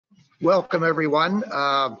Welcome, everyone.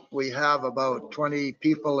 We have about 20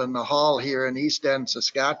 people in the hall here in Eastend,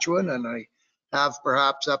 Saskatchewan, and I have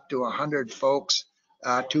perhaps up to 100 folks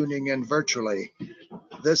tuning in virtually.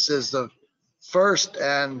 This is the first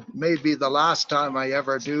and maybe the last time I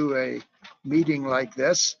ever do a meeting like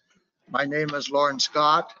this. My name is Lauren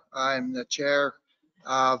Scott. I'm the chair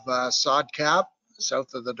of SODCAP,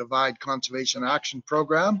 South of the Divide Conservation Action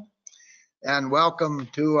Program, and welcome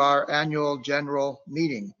to our annual general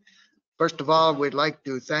meeting. First of all, we'd like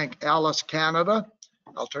to thank Alice Canada,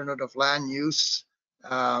 Alternative Land Use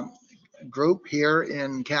group here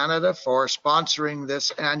in Canada, for sponsoring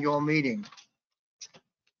this annual meeting.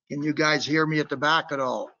 Can you guys hear me at the back at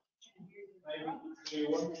all?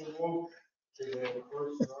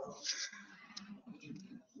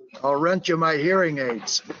 I'll rent you my hearing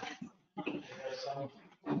aids.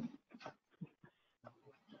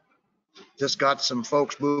 Just got some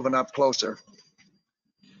folks moving up closer.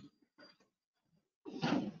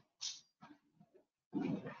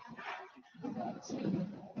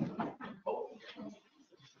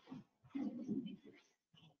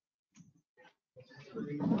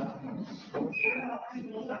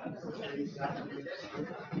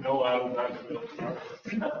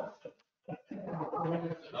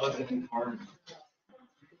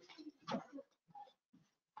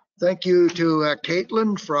 Thank you to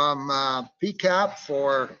Caitlin from PCAP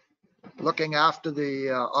for looking after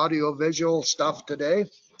the audio-visual stuff today.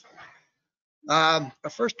 The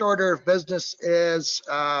first order of business is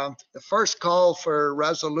the first call for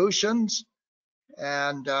resolutions.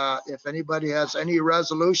 And if anybody has any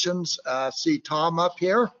resolutions, see Tom up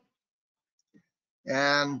here.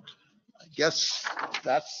 And I guess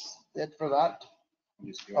that's it for that.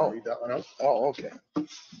 You want to read that one out? Oh, okay.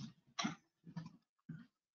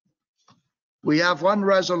 We have one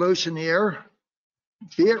resolution here.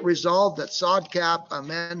 Be it resolved that SODCAP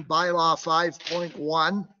amend bylaw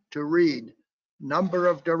 5.1 to read number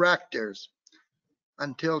of directors.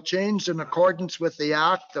 Until changed in accordance with the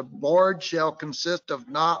Act, the board shall consist of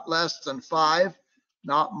not less than 5,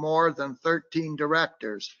 not more than 13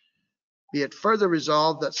 directors. Be it further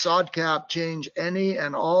resolved that SODCAP change any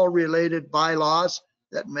and all related bylaws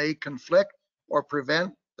that may conflict or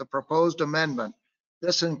prevent the proposed amendment.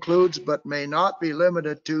 This includes but may not be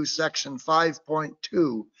limited to section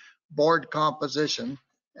 5.2, board composition,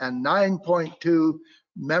 and 9.2,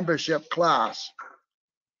 membership class.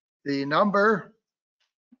 The number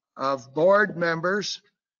of board members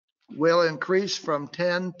will increase from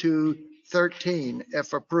 10 to 13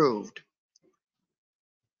 if approved.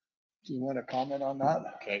 Do you want to comment on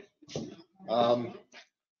that? Okay.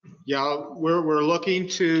 Yeah, we're looking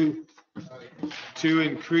to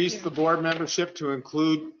increase the board membership to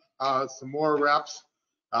include some more reps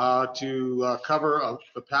to cover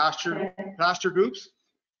the pasture groups,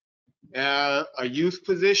 a youth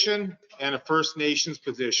position, and a First Nations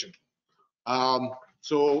position.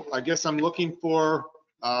 So I guess I'm looking for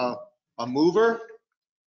a mover.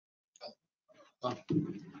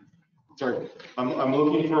 Sorry, I'm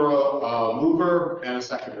looking for a mover and a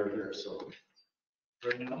seconder here. So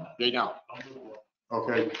right now.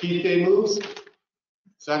 Okay, Keith Day moves.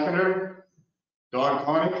 Seconder, Don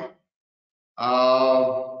Connick.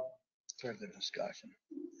 Further discussion.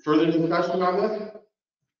 Further discussion on this?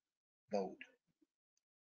 Vote.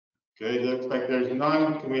 Okay, looks like there's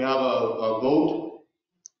none. Can we have a vote?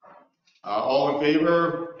 All in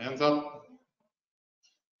favor, hands up.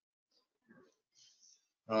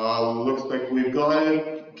 Looks like we've got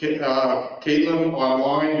it. Caitlin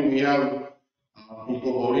online, do we have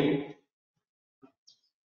people voting?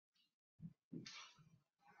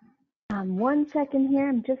 1 second here,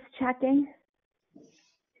 I'm just checking.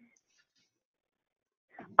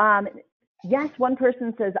 Yes, one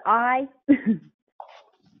person says aye. To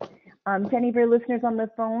any of your listeners on the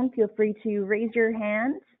phone, feel free to raise your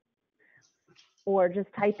hand or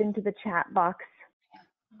just type into the chat box.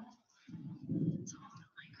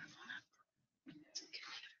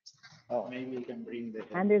 Oh, maybe you can bring the.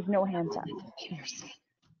 And there's no hands up.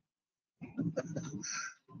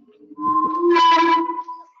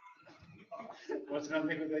 What's going to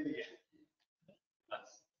be with idea?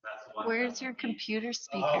 Where's your computer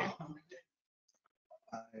speaker?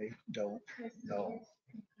 I don't know.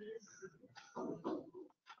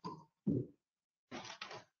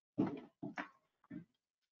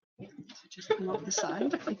 Does it just come out the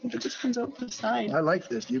side? I think it just comes out the side. I like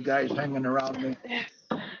this. You guys hanging around me.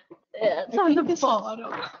 Yeah, it's on the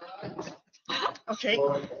bottom. Okay,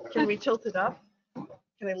 can we tilt it up?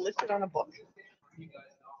 Can I lift it on a book?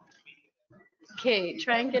 Okay,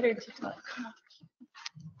 try and get her to talk.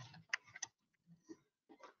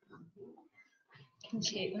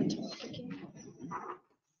 Okay,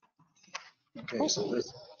 so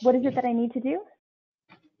this, What is it that I need to do?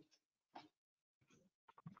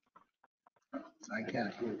 I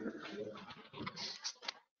can't hear her.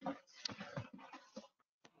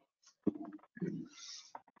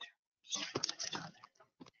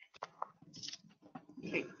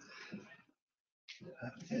 Okay.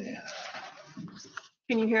 Okay.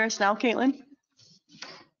 Can you hear us now, Caitlin?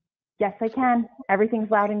 Yes, I can. Everything's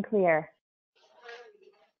loud and clear.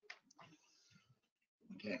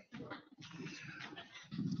 Okay.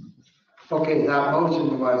 Okay, that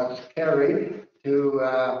motion was carried to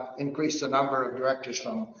increase the number of directors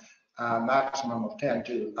from maximum of 10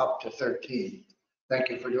 to up to 13. Thank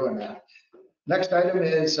you for doing that. Next item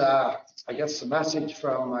is, I guess, the message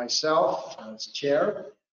from myself as chair.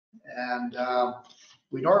 And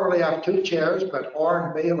we normally have 2 chairs, but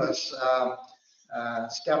Orrin Bayless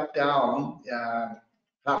stepped down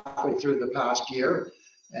halfway through the past year,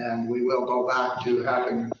 and we will go back to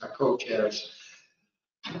having co-chairs.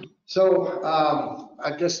 So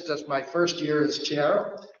I guess that's my first year as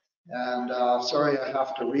chair, and sorry I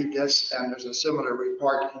have to read this, and there's a similar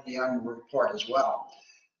report in the annual report as well.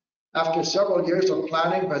 After several years of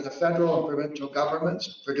planning by the federal and provincial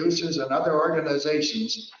governments, producers, and other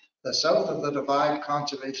organizations, the South of the Divide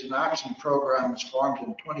Conservation Action Program was formed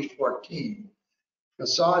in 2014. The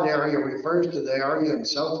SOD area refers to the area in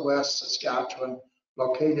southwest Saskatchewan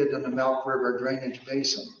located in the Milk River drainage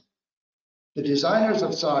basin. The designers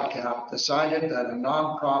of SODCAP decided that a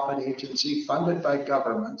nonprofit agency funded by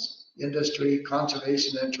governments, industry,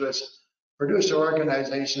 conservation interests, producer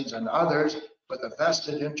organizations, and others with a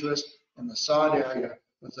vested interest in the SOD area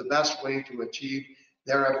was the best way to achieve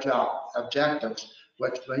their objectives,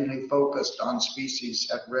 which mainly focused on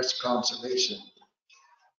species at risk conservation.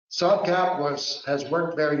 SODCAP has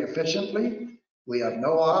worked very efficiently. We have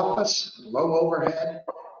no office, low overhead.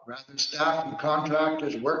 Rather, staff and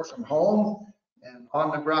contractors work from home and on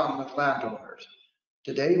the ground with landowners.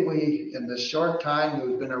 Today, in this short time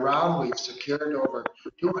we've been around, we've secured over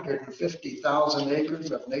 250,000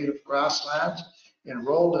 acres of native grasslands,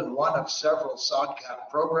 enrolled in one of several SODCAP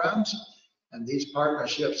programs, and these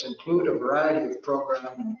partnerships include a variety of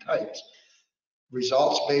programming types: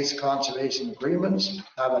 results-based conservation agreements,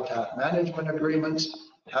 habitat management agreements,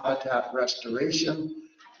 habitat restoration,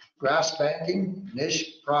 grass banking,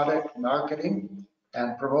 niche product marketing,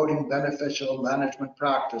 and promoting beneficial management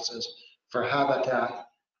practices for habitat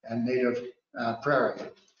and native prairie.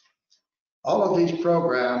 All of these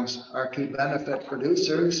programs are to benefit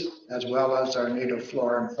producers as well as our native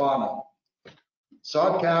flora and fauna.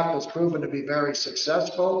 SODCAP has proven to be very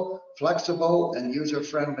successful, flexible, and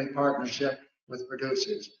user-friendly partnership with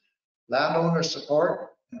producers. Landowner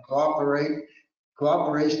support and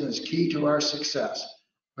cooperation is key to our success.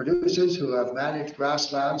 Producers who have managed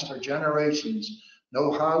grasslands for generations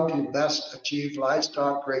know how to best achieve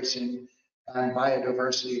livestock grazing and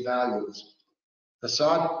biodiversity values. The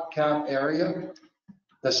SOD area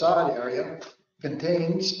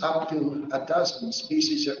contains up to a dozen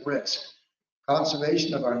species at risk.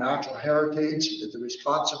 Conservation of our natural heritage is the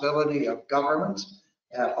responsibility of governments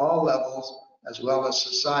at all levels, as well as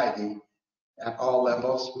society at all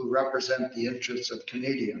levels who represent the interests of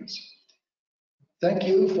Canadians. Thank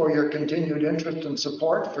you for your continued interest and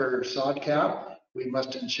support for SODCAP. We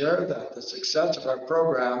must ensure that the success of our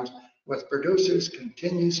programs with producers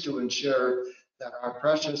continues to ensure that our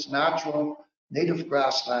precious natural native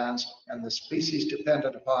grasslands and the species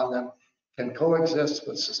dependent upon them can coexist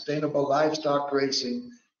with sustainable livestock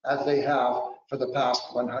grazing as they have for the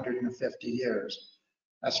past 150 years.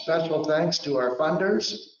 A special thanks to our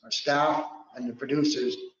funders, our staff, and the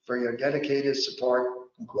producers for your dedicated support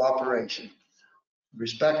and cooperation.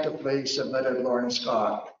 Respectively submitted, Lauren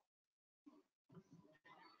Scott.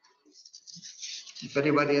 If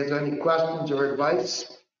anybody has any questions or advice,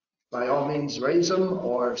 by all means raise them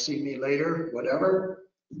or see me later, whatever.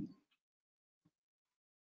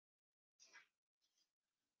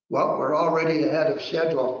 Well, we're already ahead of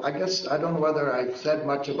schedule. I guess I don't know whether I said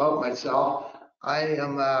much about myself. I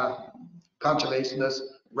am a conservationist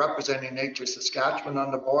representing Nature Saskatchewan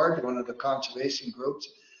on the board, one of the conservation groups.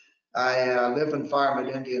 I live and farm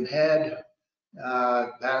at Indian Head,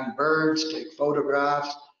 ban birds, take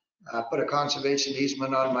photographs, put a conservation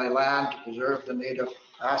easement on my land to preserve the native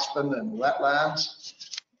aspen and wetlands.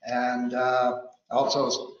 And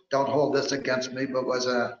also, don't hold this against me, but was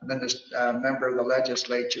a member of the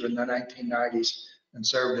legislature in the 1990s and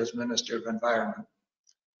served as Minister of Environment.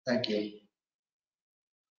 Thank you.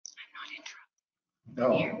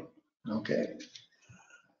 No, okay.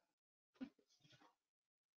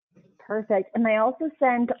 Perfect. And I also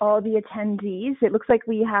sent all the attendees. It looks like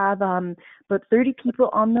we have about 30 people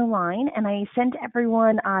on the line, and I sent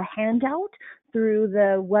everyone a handout through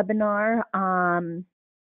the webinar.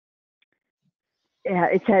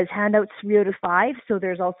 It says handouts 3 to 5, so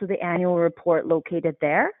there's also the annual report located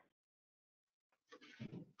there.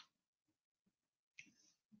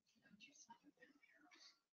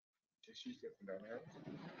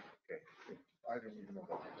 I don't even know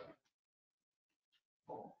about that.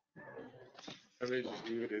 I mean, just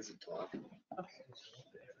leave it as a talk. I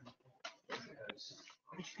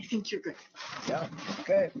think you're good. Yeah,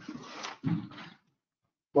 okay.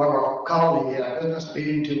 Well, we'll call the business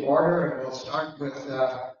meeting to order, and we'll start with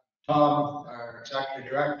Tom, our Executive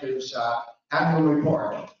Director's annual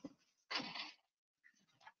report.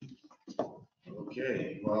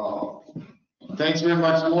 Okay, well, thanks very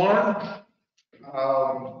much, Lauren.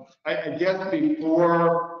 I guess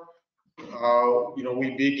before we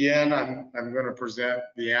begin, I'm going to present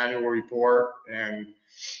the annual report, and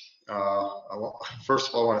first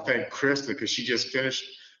of all, I want to thank Krista because she just finished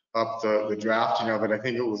up the drafting of it. I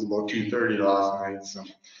think it was about 2:30 last night. So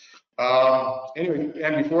anyway,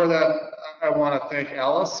 and before that, I want to thank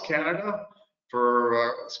Alice Canada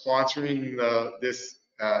for sponsoring this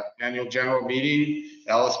annual general meeting.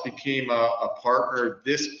 Alice became a partner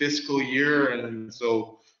this fiscal year, and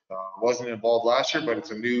so wasn't involved last year, but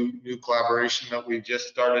it's a new collaboration that we just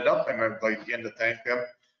started up, and I'd like again to thank them.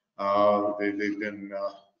 They've been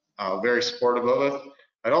very supportive of us.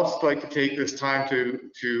 I'd also like to take this time to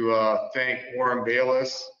thank Warren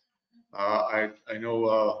Bayless. I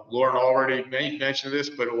know Lauren already mentioned this,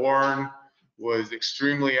 but Warren was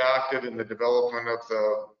extremely active in the development of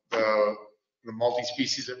the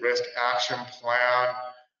multi-species at risk action plan,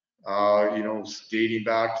 dating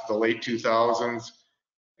back to the late 2000s,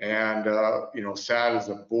 and sat as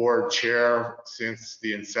a board chair since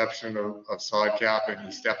the inception of SODCAP, and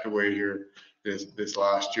he stepped away here this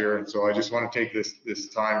last year. And so I just want to take this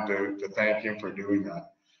time to thank him for doing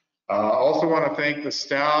that. Also want to thank the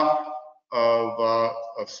staff of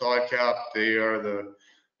SODCAP. They are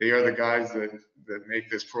the guys that make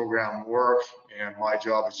this program work, and my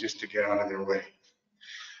job is just to get out of their way.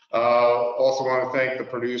 Also want to thank the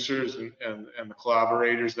producers and the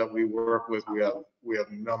collaborators that we work with. We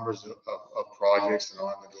have numbers of projects and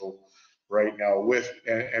on the go right now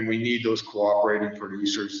and we need those cooperating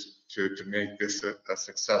producers to make this a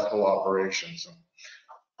successful operation.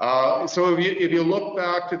 So if you look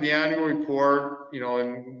back to the annual report,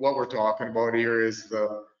 and what we're talking about here is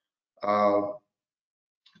the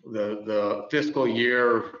fiscal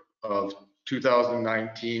year of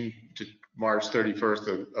 2019 to March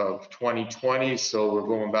 31st of 2020. So we're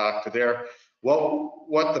going back to there.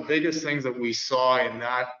 What the biggest things that we saw in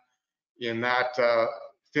that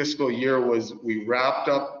fiscal year was we wrapped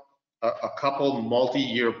up a couple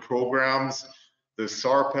multi-year programs. The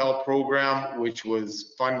SARPEL program, which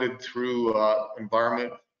was funded through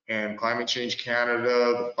Environment and Climate Change Canada,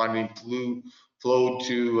 the funding flowed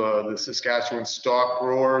to the Saskatchewan stock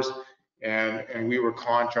growers, and we were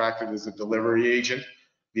contracted as a delivery agent.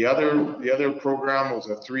 The other program was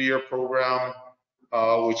a 3-year program,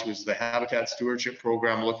 which was the Habitat Stewardship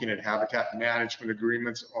Program, looking at habitat management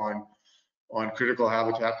agreements on critical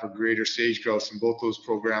habitat for greater sage grouse, and both those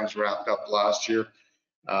programs wrapped up last year.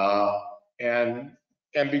 And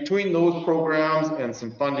between those programs and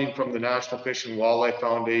some funding from the National Fish and Wildlife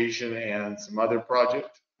Foundation and some other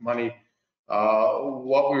project money,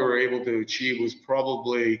 what we were able to achieve was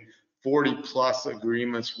probably 40 plus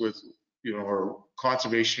agreements with, or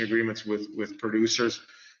conservation agreements with producers,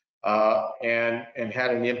 and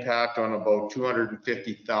had an impact on about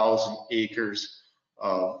 250,000 acres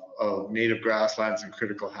of native grasslands and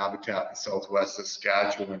critical habitat in southwest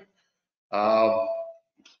Saskatchewan.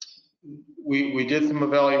 We did some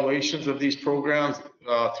evaluations of these programs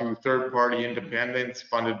through third-party independents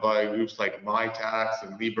funded by groups like MyTax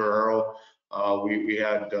and Libero. We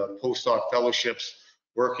had postdoc fellowships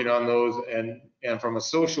working on those, and from a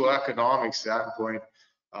socio-economic standpoint,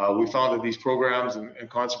 we found that these programs and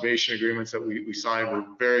conservation agreements that we signed were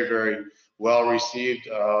very, very well received.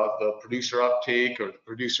 The producer uptake or the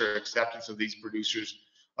producer acceptance of these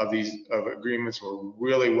agreements were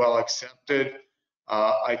really well accepted.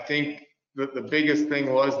 I think that the biggest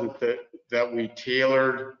thing was that we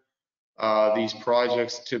tailored these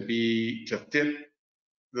projects to fit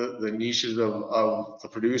the niches of the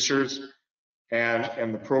producers,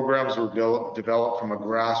 and the programs were developed from a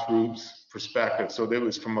grassroots perspective. So it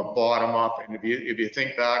was from a bottom up. And if you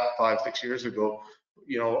think back 5-6 years ago,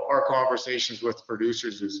 our conversations with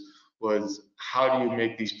producers was how do you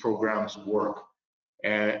make these programs work?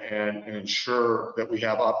 and ensure that we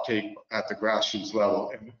have uptake at the grassroots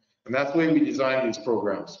level. And that's the way we designed these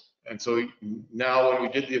programs. And so now when we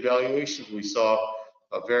did the evaluations, we saw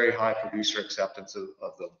a very high producer acceptance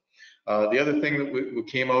of them. The other thing that we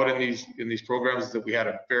came out in these programs is that we had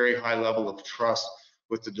a very high level of trust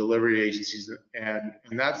with the delivery agencies, and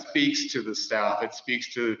that speaks to the staff. It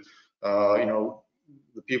speaks to you know,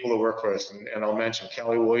 the people that work for us, and I'll mention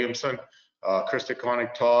Kelly Williamson, Krista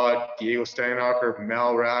Koenig-Todd, Diego Steinacher,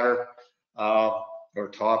 Mel Ratter, or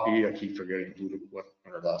Toppy, I keep forgetting what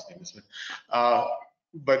her last name is.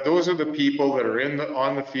 But those are the people that are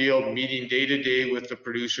on the field, meeting day to day with the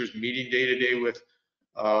producers, meeting day to day with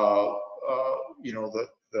you know,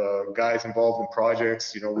 the guys involved in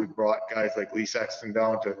projects. You know, we brought guys like Lee Sexton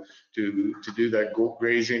down to do that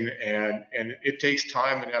grazing, and it takes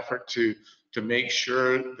time and effort to make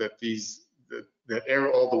sure that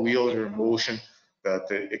all the wheels are in motion, that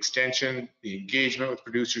the extension, the engagement with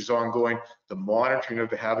producers ongoing, the monitoring of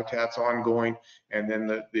the habitats ongoing, and then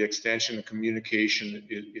the extension and communication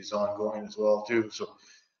is ongoing as well too. So,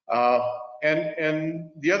 and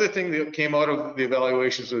the other thing that came out of the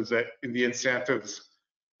evaluations was that the incentives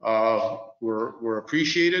were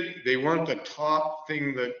appreciated. They weren't the top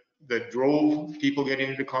thing that drove people getting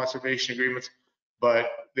into conservation agreements,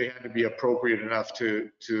 but they had to be appropriate enough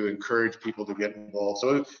to encourage people to get involved.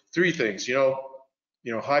 So three things, you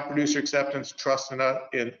know, high producer acceptance, trust in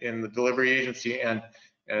the delivery agency, and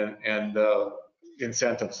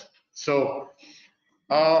incentives. So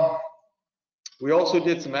we also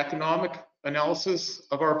did some economic analysis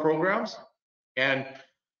of our programs, and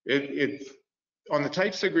it on the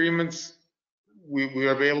types of agreements we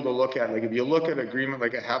were able to look at. Like if you look at an agreement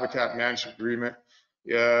like a habitat management agreement,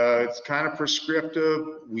 it's kind of prescriptive.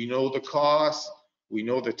 We know the costs, we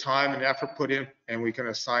know the time and effort put in, and we can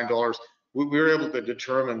assign dollars. We were able to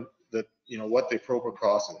determine that, you know, what the appropriate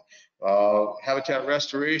cost is. Habitat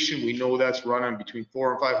restoration, we know that's running between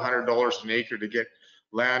 $400 and $500 an acre to get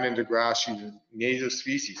land into grass using native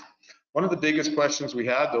species. One of the biggest questions we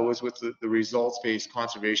had though was with the results-based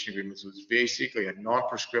conservation agreements. It was basically a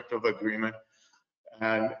non-prescriptive agreement,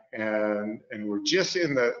 and we're just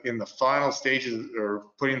in the final stages, or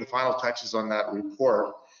putting the final touches on that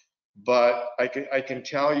report. But I can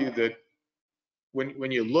tell you that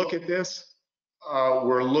when you look at this,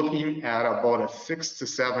 we're looking at about a $6 to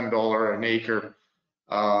 $7 an acre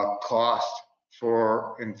cost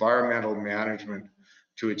for environmental management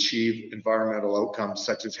to achieve environmental outcomes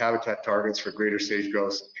such as habitat targets for greater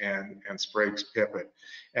sage-grouse and Sprague's pipit.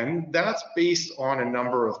 And that's based on a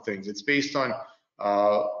number of things. It's based on,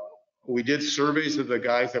 we did surveys of the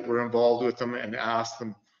guys that were involved with them and asked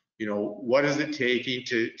them, you know, what is it taking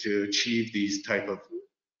to achieve these type of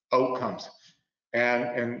outcomes?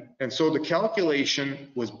 And so the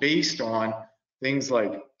calculation was based on things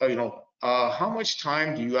like, you know, how much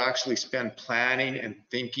time do you actually spend planning and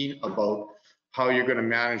thinking about how you're going to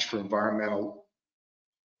manage for environmental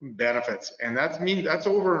benefits? And that's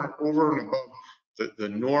over and above the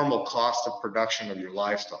normal cost of production of your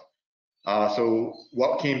livestock. So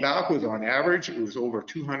what came back was, on average, it was over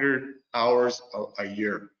 200 hours a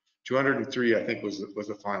year. 203, I think, was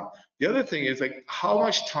the final. The other thing is, like, how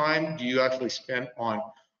much time do you actually spend on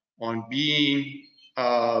being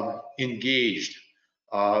engaged?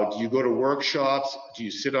 Do you go to workshops? Do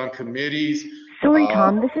you sit on committees? Sorry,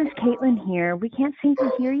 Tom, this is Caitlin here. We can't seem to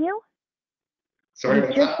hear you. Sorry, We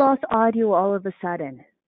just lost audio all of a sudden.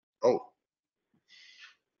 Oh,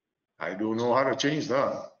 I don't know how to change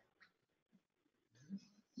that.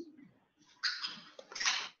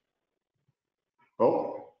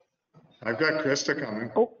 Oh, I've got Krista coming.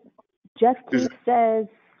 Oh, Jeff Keith says.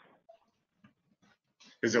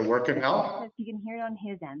 Is it working now? You can hear it on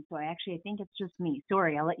his end, so I think it's just me.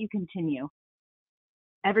 Sorry, I'll let you continue.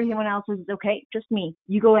 Everyone else is okay, just me.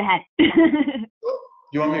 You go ahead.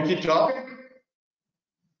 You want me to keep talking?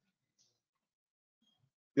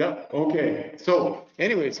 Yeah, okay. So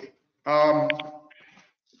anyways, that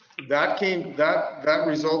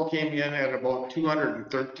result came in at about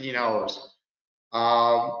 213 hours.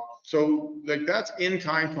 So like, that's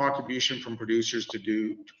in-kind contribution from producers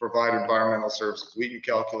to provide environmental services. We can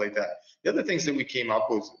calculate that. The other things that we came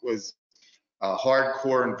up with was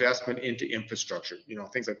hardcore investment into infrastructure, you know,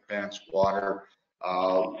 things like fence, water,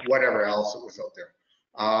 whatever else that was out there.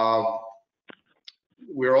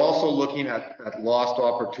 We're also looking at lost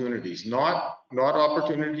opportunities, not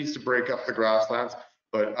opportunities to break up the grasslands,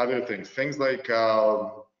 but other things like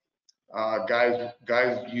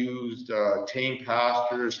guys used tame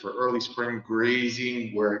pastures for early spring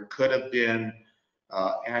grazing where it could have been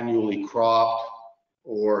annually cropped,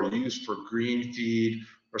 or used for green feed,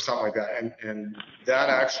 or something like that. And that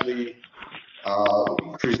actually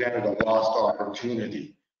presented a lost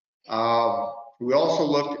opportunity. We also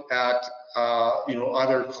looked at,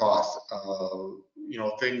 other costs,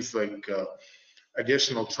 things like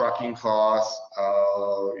additional trucking costs,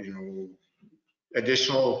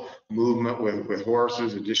 additional movement with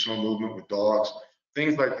horses, additional movement with dogs,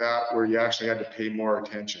 things like that, where you actually had to pay more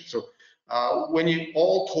attention. So when you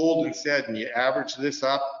all told and said, and you average this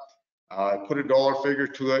up, put a dollar figure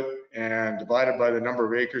to it and divided by the number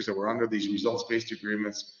of acres that were under these results-based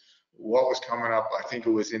agreements, what was coming up, I think it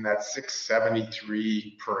was in that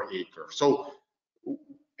 $673 per acre. So,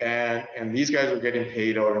 and these guys are getting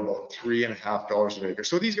paid out about $3.50 an acre.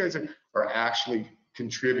 So these guys are actually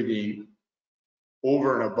contributing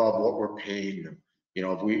over and above what we're paying them,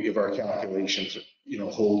 if our calculations,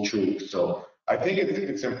 hold true. So I think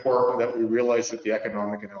it's important that we realize that the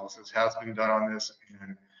economic analysis has been done on this,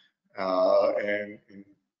 and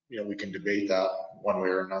we can debate that one way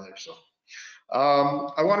or another. So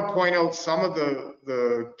I want to point out some of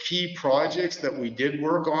the key projects that we did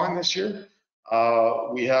work on this year.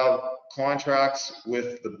 We have contracts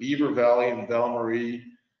with the Beaver Valley and Val Marie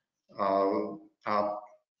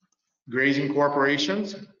grazing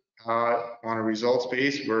corporations on a results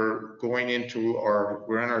base. We're going into our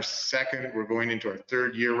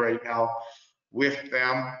third year right now with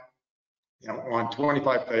them, on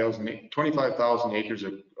 25,000 acres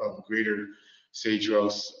of greater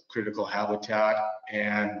sage-grouse critical habitat.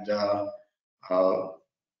 And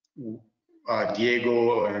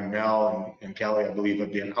Diego and Mel and Kelly, I believe,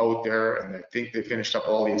 have been out there, and I think they finished up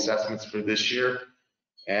all the assessments for this year.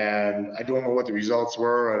 And I don't know what the results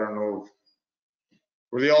were. I don't know.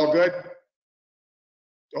 Were they all good?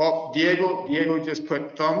 Oh, Diego just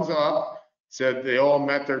put thumbs up, said they all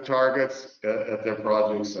met their targets at their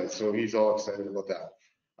project site. So he's all excited about that.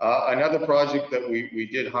 Another project that we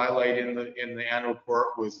did highlight in the annual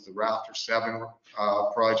report was the Raptor 7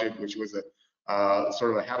 project, which was a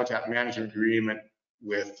sort of a habitat management agreement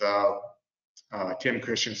with Tim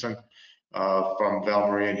Christensen from Val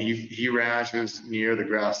Marie, and he ranches near the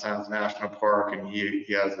Grasslands National Park, and he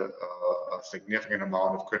has a significant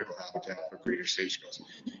amount of critical habitat for greater sage-grouse.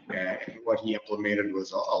 And what he implemented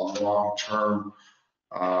was a long-term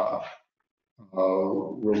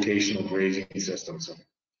rotational grazing system. So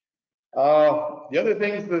the other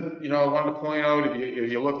things that I wanted to point out,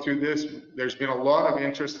 if you look through this, there's been a lot of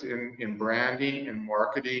interest in branding and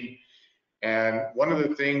marketing. And one of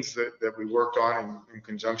the things that we worked on in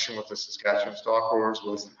conjunction with the Saskatchewan Stock Growers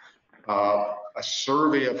was a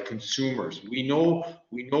survey of consumers. We know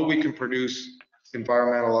we can produce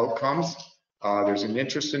environmental outcomes. There's an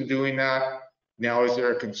interest in doing that. Now, is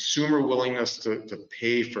there a consumer willingness to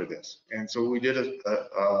pay for this? And so we did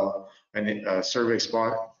a survey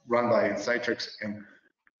run by Insightrix,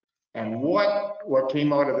 and what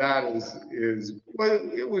came out of that is well,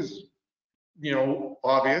 it was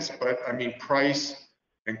obvious, but I mean, price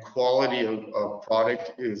and quality of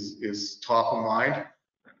product is top of mind.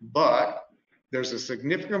 But there's a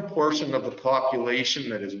significant portion of the population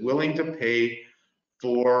that is willing to pay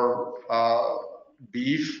for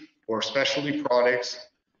beef or specialty products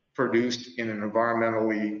produced in an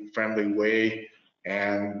environmentally friendly way,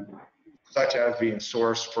 and such as being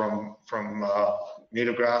sourced from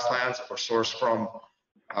native grasslands or sourced from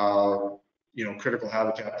critical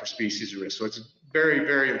habitat for species of risk. So it's very,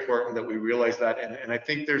 very important that we realize that, and I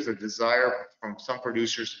think there's a desire from some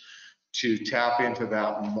producers to tap into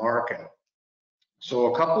that market.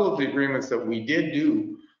 So a couple of the agreements that we did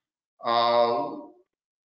do,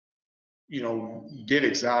 did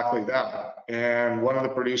exactly that. And one of the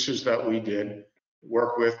producers that we did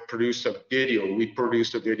work with produced a video. We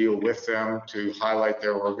produced a video with them to highlight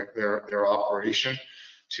their operation,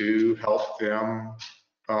 to help them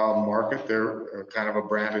market their kind of a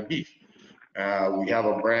branded beef. We have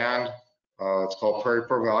a brand, it's called Prairie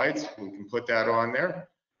Provides. We can put that on there.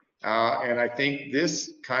 And I think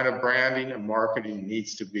this kind of branding and marketing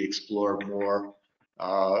needs to be explored more,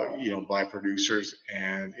 by producers,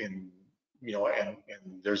 and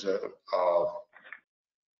there's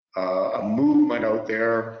a movement out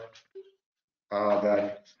there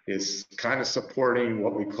that is kind of supporting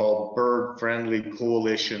what we call Bird Friendly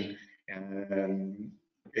Coalition, and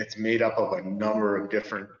it's made up of a number of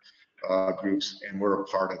different groups, and we're a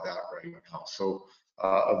part of that right now. So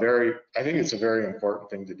I think it's a very important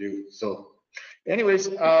thing to do. So anyways,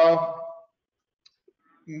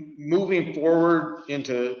 moving forward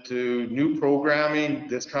into new programming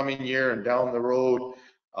this coming year and down the road,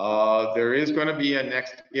 there is going to be a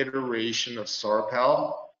next iteration of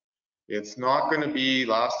SARPAL. It's not going to be,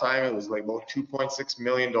 last time it was like about $2.6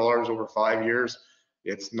 million over 5 years.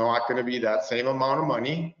 It's not going to be that same amount of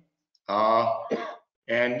money,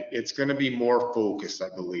 and it's going to be more focused, I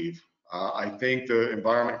believe. I think the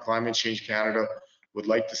Environment and Climate Change Canada would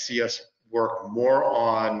like to see us work more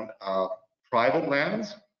on private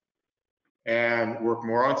lands and work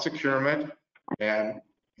more on securement and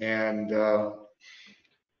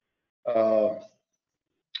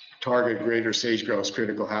target greater sage-grouse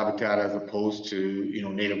critical habitat as opposed to, you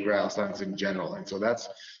know, native grasslands in general. And so that's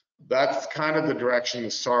kind of the direction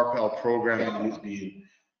the SARPEL program is being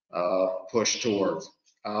pushed towards.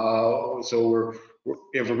 So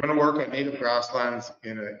if we're going to work on native grasslands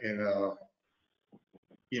in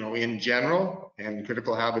general and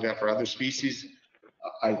critical habitat for other species,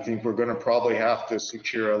 I think we're going to probably have to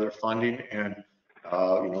secure other funding. And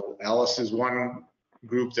Alice is one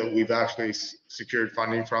group that we've actually secured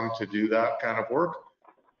funding from to do that kind of work,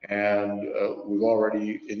 and we've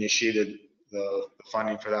already initiated the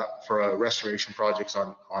funding for that, for restoration projects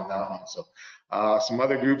on that one. So some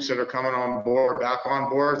other groups that are coming on board, back on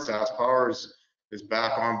board, SaskPower is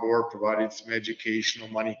back on board, providing some educational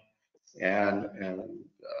money, and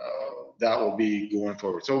that will be going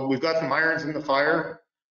forward. So we've got some irons in the fire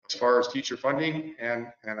as far as future funding,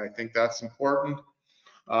 and I think that's important.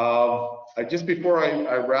 Just before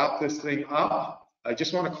I wrap this thing up, I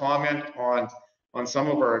just want to comment on some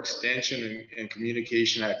of our extension and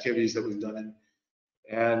communication activities that we've done.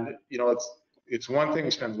 And you know, it's one thing,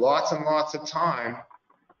 we spend lots and lots of time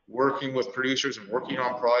working with producers and working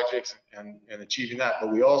on projects and achieving that,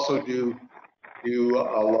 but we also do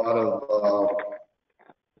a lot of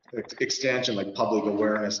extension, like public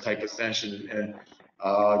awareness type extension, and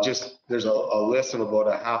just there's a list of about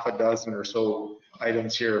a half a dozen or so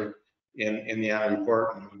items here in the annual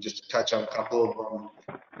report, and just to touch on a couple of them.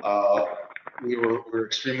 We were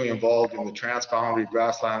extremely involved in the Transboundary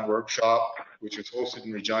Grassland Workshop, which was hosted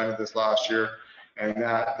in Regina this last year, and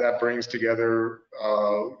that brings together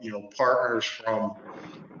partners from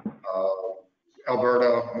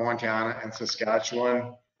Alberta, Montana, and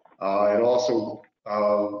Saskatchewan. It also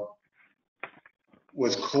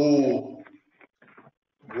was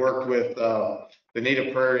worked with the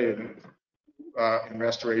Native Prairie and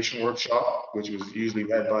Restoration Workshop, which was usually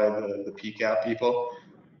led by the PCAP people.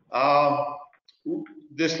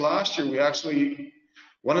 This last year, we actually,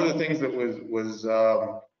 one of the things that was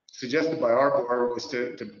suggested by our board was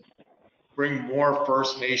to bring more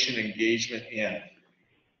First Nation engagement in,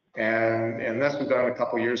 and that's been done a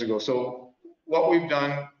couple of years ago. So what we've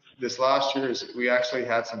done this last year is we actually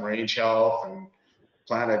had some range health and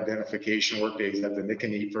plant identification work days at the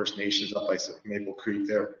Nicanite First Nations up by Maple Creek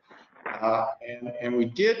there. And we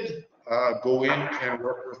did go in and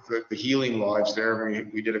work with the Healing Lodge there.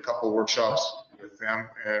 We did a couple of workshops with them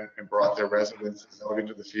and brought their residents out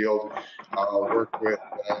into the field, worked with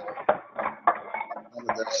one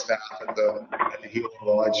of their staff at the Healing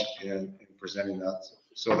Lodge and presenting that.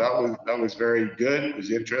 So that was very good. It was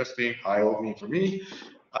interesting, eye-opening for me.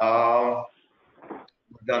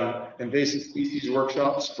 We've done invasive species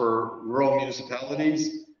workshops for rural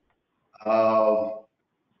municipalities.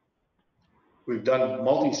 We've done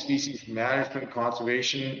multi-species management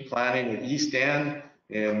conservation planning at Eastend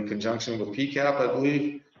in conjunction with PCAP, I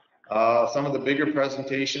believe. Some of the bigger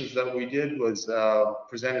presentations that we did was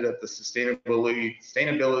presented at the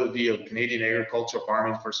Sustainability of Canadian Agricultural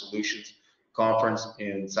Farming for Solutions conference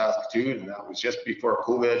in Saskatoon, and that was just before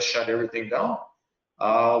COVID shut everything down.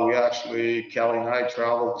 We actually, Kelly and I,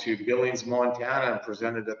 traveled to Billings, Montana, and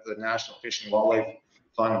presented at the National Fish and Wildlife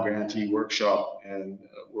Fund grantee workshop, and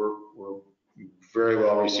we're very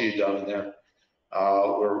well received down there.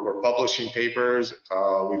 We're publishing papers.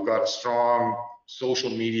 We've got a strong social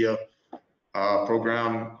media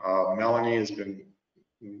program. Melanie has been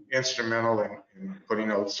instrumental in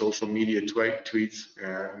putting out social media tweets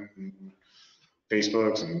and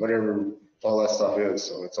Facebooks and whatever all that stuff is.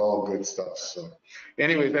 So it's all good stuff. So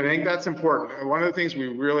anyways, I think that's important. And one of the things we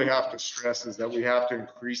really have to stress is that we have to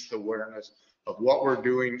increase the awareness of what we're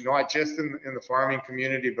doing, not just in the farming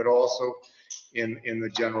community, but also in the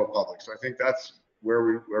general public. So I think that's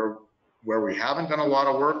where we haven't done a lot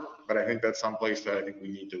of work, but I think that's someplace that I think we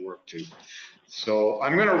need to work to. So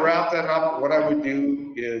I'm going to wrap that up. What I would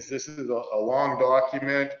do is, this is a long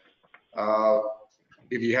document.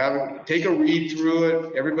 If you haven't, take a read through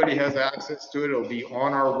it. Everybody has access to it. It'll be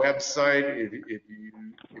on our website if you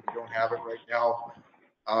don't have it right now.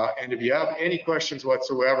 And if you have any questions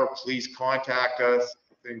whatsoever, please contact us.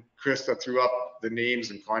 I think Krista threw up the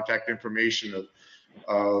names and contact information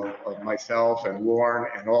of myself and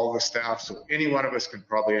Lauren and all the staff. So any one of us can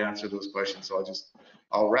probably answer those questions. So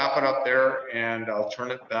I'll wrap it up there, and I'll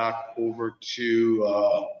turn it back over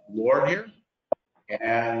to Lauren here.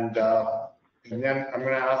 And then I'm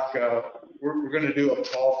going to ask, we're going to do a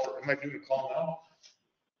call for, am I doing a call now?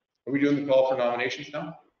 Are we doing the call for nominations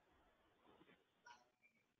now?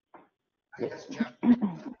 Yes.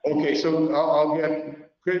 Okay, so I'll get,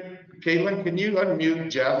 Caitlin, can you unmute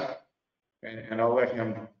Jeff? And I'll let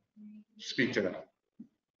him speak to that.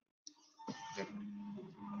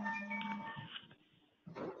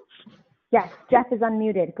 Yes, Jeff is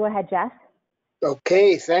unmuted. Go ahead, Jeff.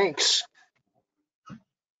 Okay, thanks.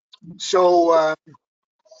 So,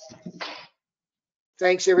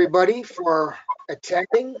 thanks everybody for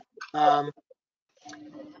attending.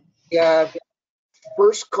 Yeah,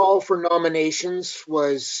 first call for nominations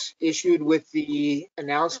was issued with the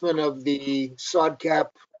announcement of the SODCAP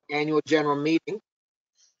annual general meeting.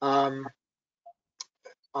 I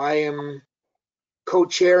am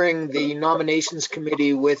co-chairing the nominations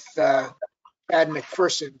committee with Chad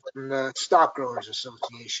McPherson from the Stock Growers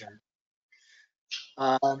Association.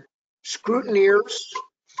 Scrutineers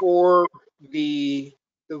for the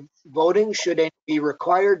voting, should any be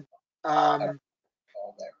required, are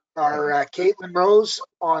Caitlin Rose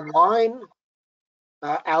online,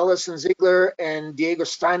 Allison Ziegler and Diego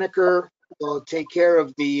Steinecker will take care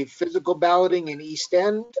of the physical balloting in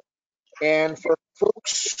Eastend. And for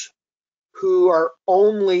folks who are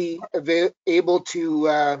only able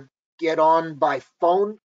to get on by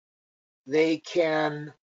phone, they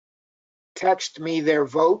can text me their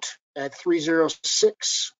vote at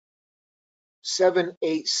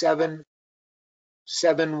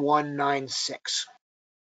 306-787-7196.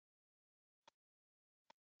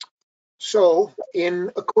 So,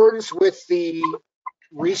 in accordance with the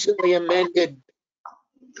recently amended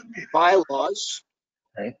bylaws,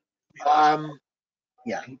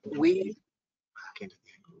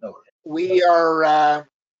 we are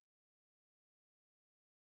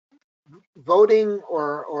voting,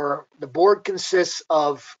 or the board consists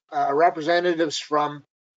of representatives from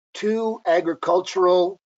 2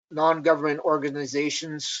 agricultural non-government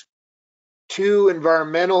organizations, 2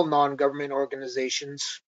 environmental non-government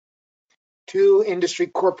organizations, 2 industry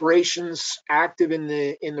corporations active in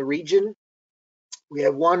the region. We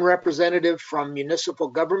have 1 representative from municipal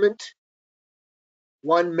government,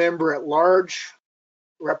 1 member at large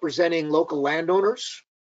representing local landowners,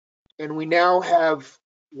 and we now have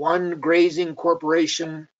 1 grazing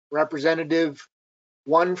corporation representative,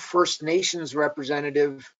 1 First Nations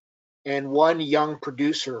representative, and 1 young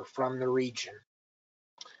producer from the region.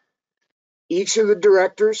 Each of the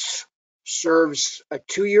directors serves a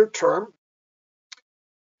 2-year term,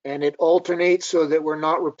 and it alternates so that we're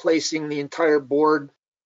not replacing the entire board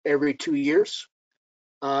every 2 years.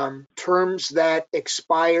 Terms that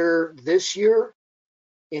expire this year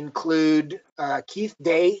include Keith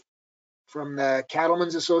Day from the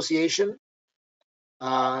Cattlemen's Association,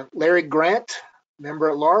 Larry Grant, member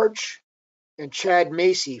at large, and Chad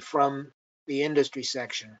Macy from the industry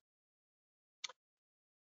section.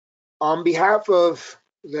 On behalf of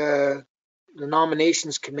the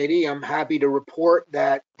nominations committee, I'm happy to report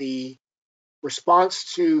that the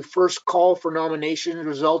response to first call for nominations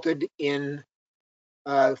resulted in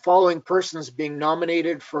the following persons being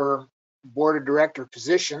nominated for board of director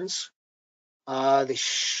positions. They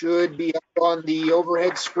should be up on the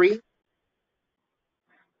overhead screen.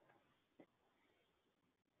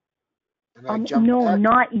 No,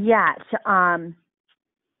 not yet.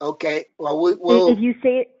 Okay, well, we'll... If you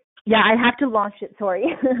say it, yeah, I have to launch it,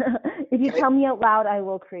 sorry. If you Okay. tell me out loud, I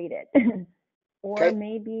will create it. Or Okay.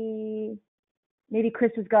 maybe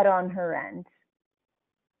Chris has got it on her end,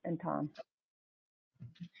 and Tom.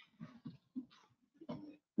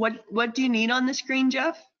 What do you need on the screen,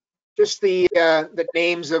 Jeff? Just the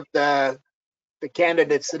names of the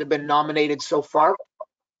candidates that have been nominated so far.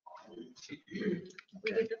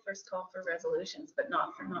 We did the first call for resolutions, but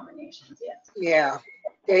not for nominations yet. Yeah.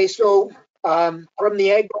 Okay, so from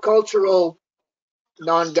the agricultural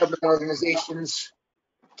non-government organizations,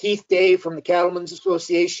 Keith Day from the Cattlemen's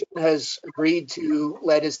Association has agreed to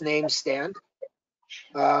let his name stand.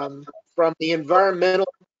 From the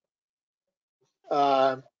environmental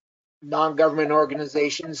non-government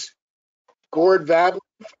organizations, Gord Vadlin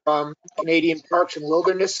from Canadian Parks and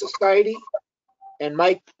Wilderness Society and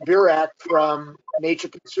Mike Burak from Nature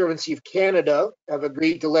Conservancy of Canada have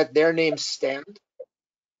agreed to let their names stand.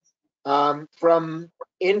 From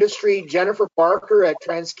industry, Jennifer Barker at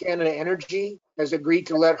TransCanada Energy has agreed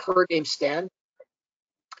to let her name stand.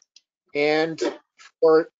 And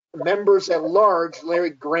for members at large,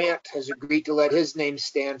 Larry Grant has agreed to let his name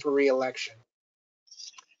stand for re-election.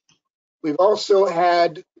 We've also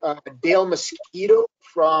had Dale Mosquito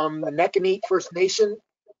from the Neckaneet First Nation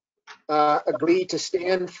agree to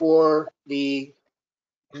stand for the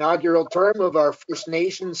inaugural term of our First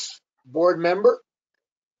Nations board member.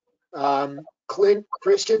 Clint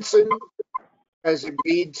Christensen has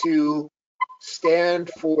agreed to stand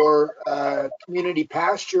for community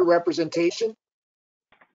pasture representation.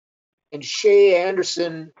 And Shay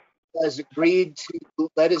Anderson has agreed to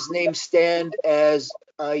let his name stand as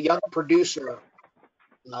a young producer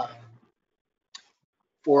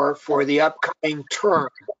for the upcoming term.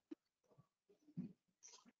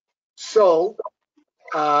 So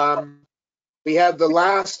we have the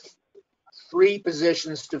last 3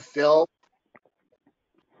 positions to fill,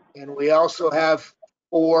 and we also have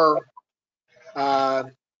 4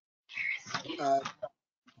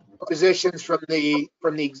 positions from the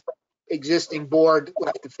existing board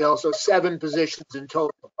left to fill, so 7 positions in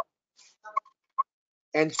total.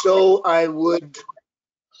 And so I would,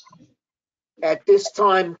 at this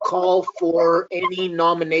time, call for any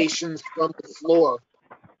nominations from the floor.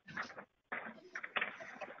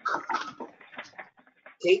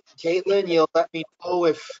 Caitlin, you'll let me know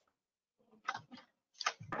if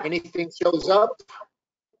anything shows up.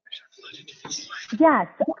 Yes.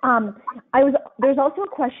 There's also a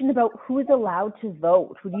question about who is allowed to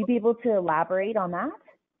vote. Would you be able to elaborate on that?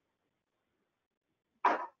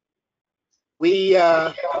 We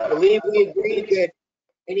believe we agreed that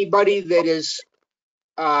anybody that is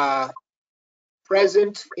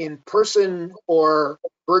present in person or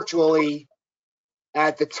virtually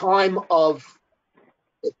at the time of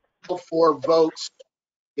the call for votes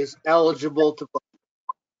is eligible to vote.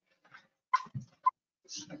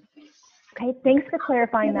 Okay, thanks for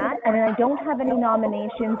clarifying that. And then I don't have any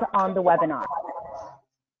nominations on the webinar.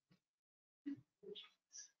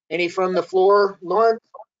 Any from the floor, Lauren?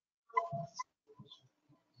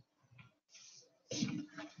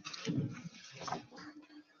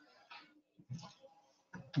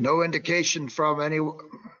 No indication from anyone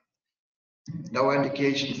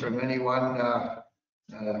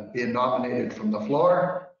being nominated from the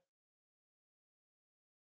floor.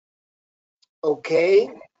 Okay.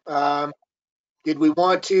 Did we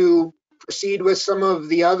want to proceed with some of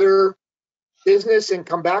the other business and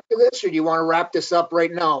come back to this, or do you want to wrap this up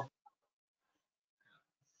right now?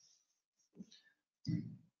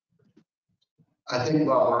 I think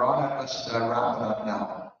while we're on it, let's wrap it up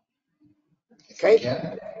now.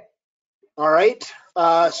 Okay. All right.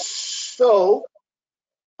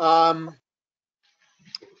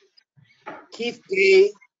 Keith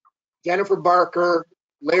Day, Jennifer Barker,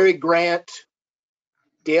 Larry Grant,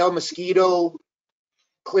 Dale Mosquito,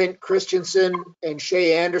 Clint Christensen, and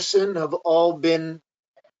Shay Anderson have all been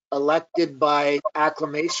elected by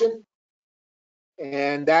acclamation.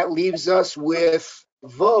 And that leaves us with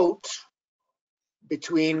vote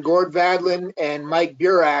between Gord Vadlin and Mike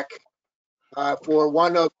Burak for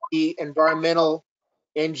one of the environmental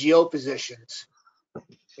NGO positions.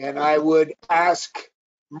 And I would ask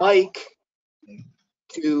Mike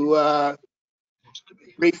to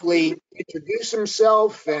briefly introduce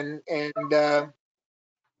himself and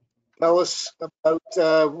tell us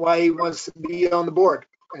about why he wants to be on the board.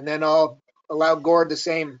 And then I'll allow Gord the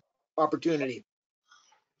same opportunity.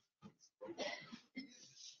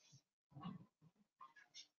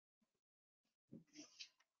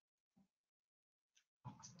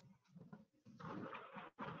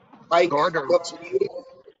 Mike, Gord or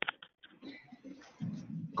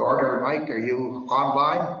Mike, are you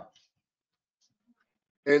online?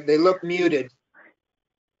 They look muted.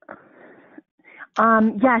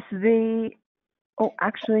 Yes,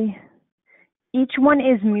 actually, each one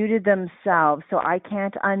is muted themselves, so I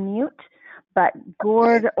can't unmute. But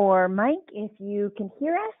Gord or Mike, if you can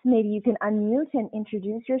hear us, maybe you can unmute and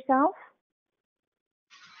introduce yourself.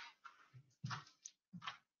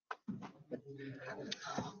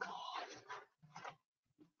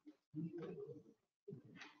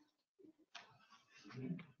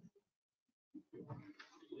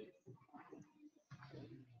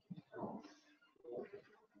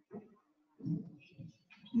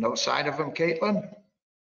 No sign of him, Caitlin?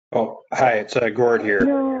 Oh, hi, it's Gord here.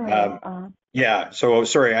 No. Yeah, so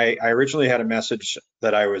sorry, I originally had a message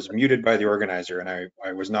that I was muted by the organizer and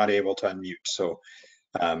I was not able to unmute. So,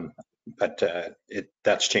 but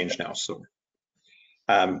that's changed now. So,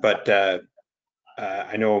 I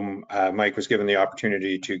know Mike was given the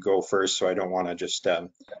opportunity to go first, so I don't want to just step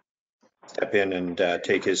in and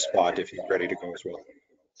take his spot if he's ready to go as well.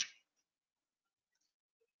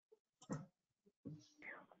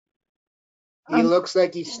 He looks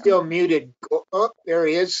like he's still muted. Oh, there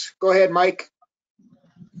he is. Go ahead, Mike.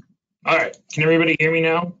 All right, can everybody hear me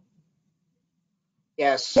now?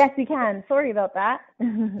 Yes. Yes, we can. Sorry about that.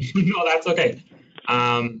 No, that's okay.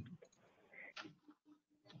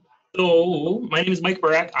 So my name is Mike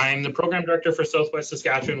Barak. I'm the program director for Southwest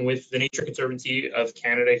Saskatchewan with the Nature Conservancy of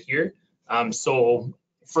Canada here. So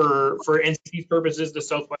for NCC's purposes, the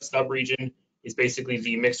Southwest subregion is basically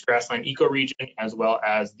the mixed grassland ecoregion as well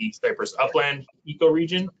as the cypress upland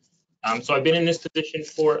ecoregion. So I've been in this position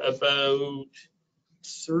for about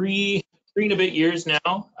three and a bit years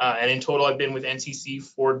now, and in total I've been with NCC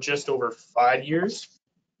for just over 5 years.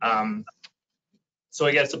 So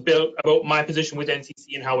I guess a bit about my position with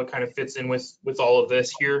NCC and how it kind of fits in with all of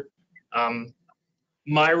this here.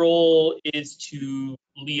 My role is to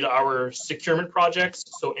lead our securement projects,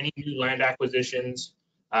 so any new land acquisitions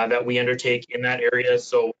that we undertake in that area,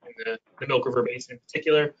 so in the Milk River Basin in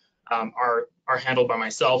particular, are handled by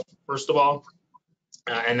myself, first of all,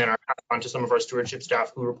 and then are passed on to some of our stewardship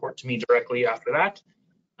staff who report to me directly after that.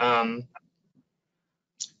 And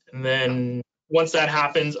then once that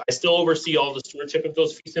happens, I still oversee all the stewardship of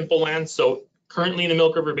those fee simple lands. So currently in the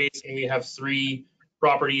Milk River Basin, we have 3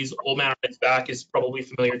 properties. Old Man on its Back is probably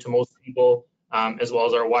familiar to most people, as well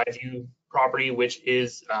as our Wideview property, which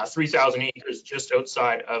is 3,000 acres just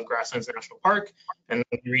outside of Grasslands National Park. And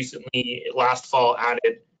then we recently, last fall,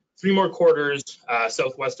 added 3 more quarters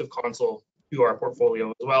southwest of Console to our portfolio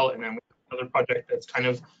as well. And then we have another project that's kind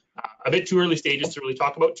of a bit too early stages to really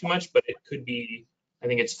talk about too much, but it could be, I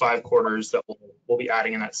think it's 5 quarters that we'll be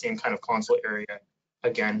adding in that same kind of Console area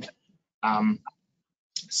again.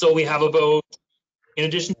 So we have about, in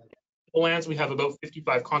addition to lands, we have about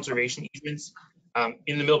 55 conservation easements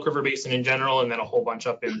in the Milk River Basin in general, and then a whole bunch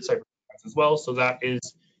up in Cypress as well. So that is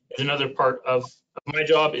another part of my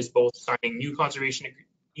job, is both signing new conservation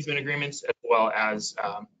easement agreements as well as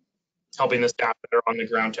helping the staff that are on the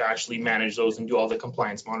ground to actually manage those and do all the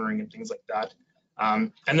compliance monitoring and things like that.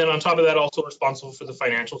 And then on top of that, also responsible for the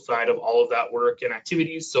financial side of all of that work and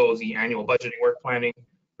activities. So the annual budgeting, work planning,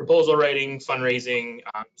 proposal writing, fundraising,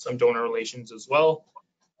 some donor relations as well.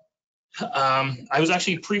 I was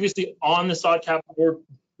actually previously on the SODCAP board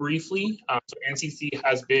briefly. So NCC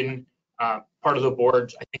has been part of the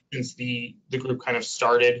board, I think, since the group kind of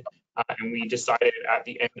started. And we decided at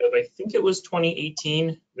the end of, I think it was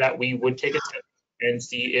 2018, that we would take a step and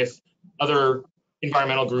see if other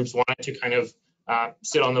environmental groups wanted to kind of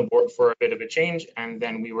sit on the board for a bit of a change. And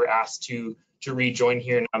then we were asked to rejoin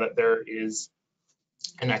here now that there is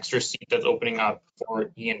an extra seat that's opening up for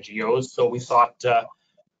ENGOs. So we thought,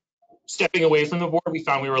 stepping away from the board, we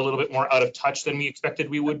found we were a little bit more out of touch than we expected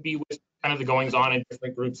we would be with kind of the goings on in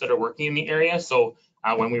different groups that are working in the area. So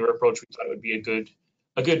when we were approached, we thought it would be a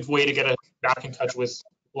good way to get back in touch with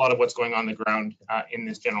a lot of what's going on the ground in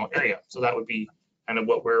this general area. So that would be kind of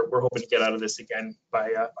what we're hoping to get out of this again by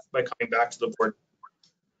coming back to the board.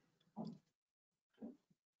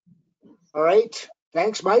 All right,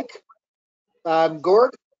 thanks, Mike.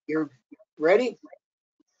 Gord, you're ready?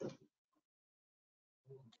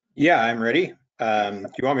 Yeah, I'm ready. Do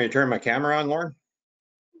you want me to turn my camera on, Lauren?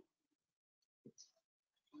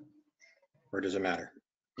 Or does it matter?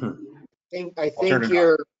 I think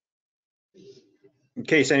you're. In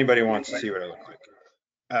case anybody wants to see what I look like.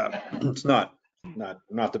 It's not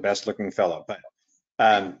the best looking fellow, but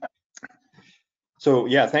so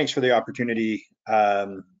yeah, thanks for the opportunity.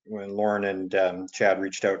 When Lauren and Chad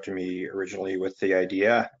reached out to me originally with the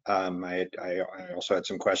idea, I also had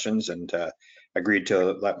some questions and agreed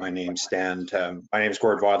to let my name stand. My name is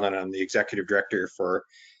Gord Vodlin. I'm the executive director for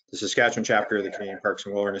the Saskatchewan chapter of the Canadian Parks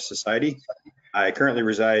and Wilderness Society. I currently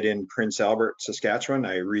reside in Prince Albert, Saskatchewan.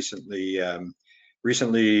 I recently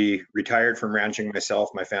retired from ranching myself.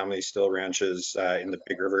 My family still ranches in the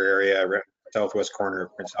Big River area, southwest corner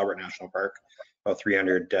of Prince Albert National Park, about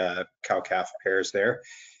 300 cow-calf pairs there.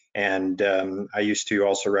 And I used to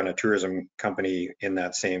also run a tourism company in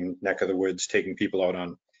that same neck of the woods, taking people out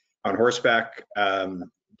on horseback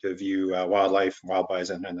to view wildlife, wild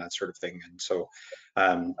bison, and that sort of thing. And so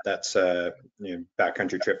that's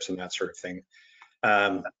backcountry trips and that sort of thing.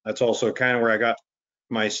 That's also kind of where I got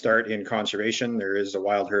my start in conservation. There is a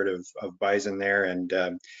wild herd of bison there,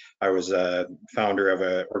 and I was a founder of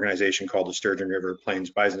an organization called the Sturgeon River Plains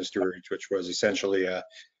Bison Stewards, which was essentially a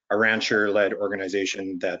rancher-led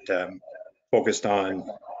organization that focused on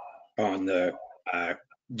the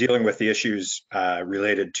dealing with the issues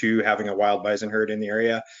related to having a wild bison herd in the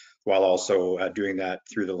area, while also doing that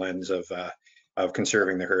through the lens of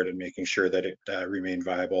conserving the herd and making sure that it remained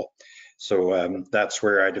viable. So that's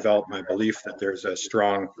where I developed my belief that there's a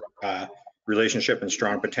strong relationship and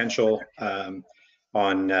strong potential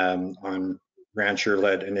on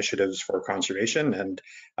rancher-led initiatives for conservation, and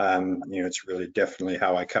it's really definitely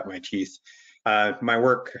how I cut my teeth. My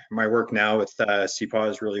work now with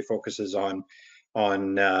CPAWS really focuses on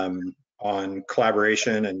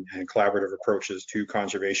collaboration and collaborative approaches to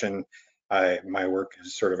conservation. My work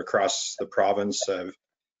is sort of across the province.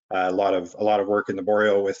 A lot of work in the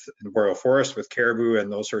boreal forest with caribou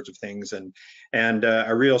and those sorts of things, and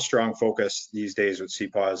a real strong focus these days with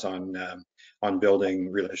CPAWS on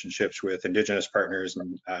building relationships with Indigenous partners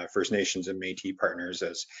and First Nations and Métis partners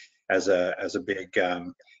as a big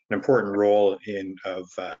an important role of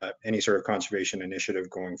any sort of conservation initiative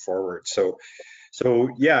going forward. So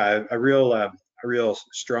yeah, a real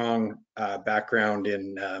strong background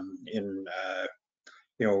in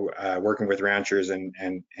working with ranchers and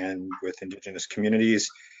with Indigenous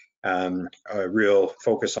communities, a real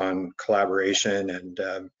focus on collaboration,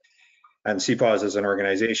 and CPAWS as an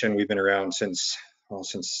organization, we've been around since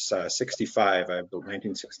 65,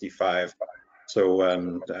 1965. So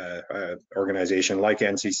organization like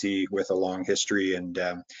NCC with a long history,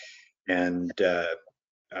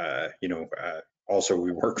 also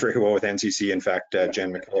we work very well with NCC. In fact,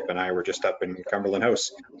 Jen McKillop and I were just up in Cumberland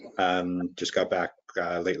House, just got back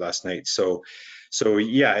late last night. So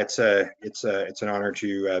yeah, it's an honor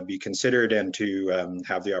to be considered and to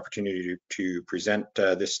have the opportunity to present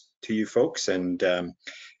this to you folks, and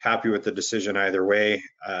happy with the decision either way,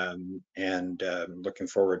 and looking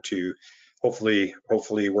forward to hopefully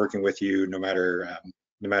working with you no matter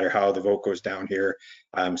how the vote goes down here.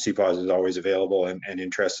 CPAWS is always available and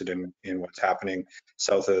interested in what's happening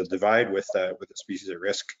south of the divide with the species at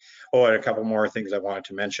risk. Oh, and a couple more things I wanted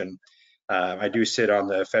to mention. I do sit on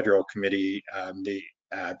the federal committee, the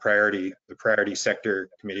priority sector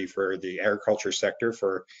committee for the agriculture sector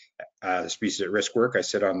for the species at risk work. I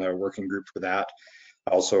sit on the working group for that.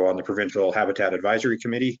 Also on the provincial habitat advisory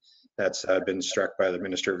committee that's been struck by the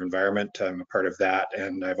Minister of Environment. I'm a part of that,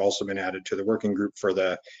 and I've also been added to the working group for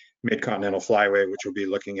the Mid-Continental Flyway, which will be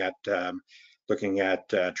looking at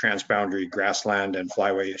transboundary grassland and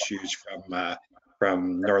flyway issues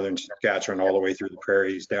from northern Saskatchewan all the way through the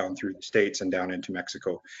prairies, down through the states and down into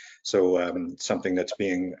Mexico. So something that's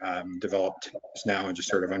being developed now and just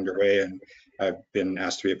sort of underway, and I've been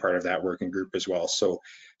asked to be a part of that working group as well. So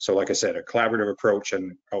like I said, a collaborative approach,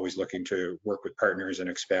 and always looking to work with partners and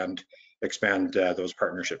expand those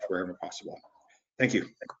partnerships wherever possible. Thank you.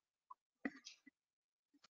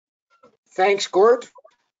 Thanks, Gord.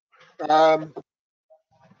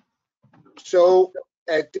 So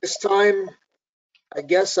at this time, I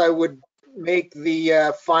guess I would make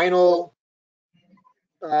the final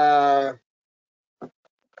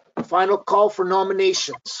call for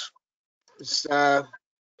nominations. Is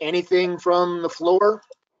anything from the floor?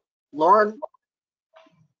 Lauren?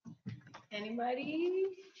 Anybody?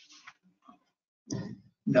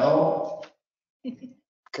 No.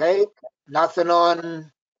 Okay, nothing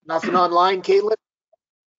online, Caitlin?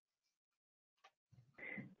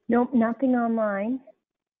 Nope, nothing online.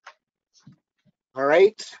 All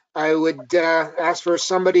right, I would ask for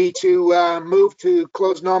somebody to move to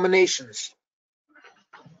close nominations.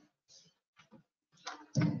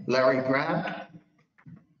 Larry Grant?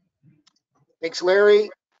 Thanks, Larry.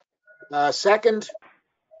 Second?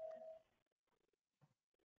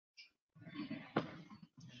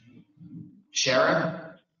 Sharon?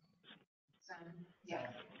 Yeah.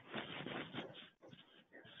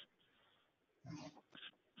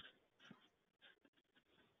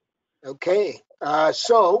 Okay,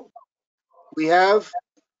 so we have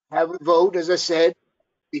a vote, as I said,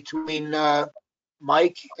 between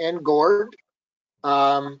Mike and Gord.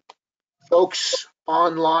 Folks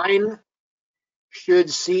online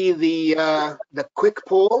should see the quick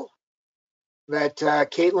poll that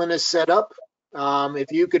Caitlin has set up.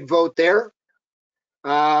 If you could vote there.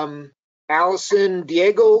 Allison,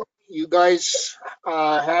 Diego, you guys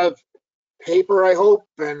have paper, I hope,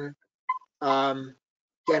 and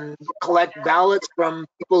can collect ballots from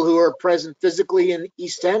people who are present physically in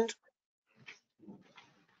Eastend.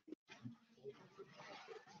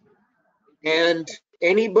 And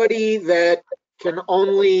anybody that can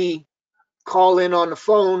only call in on the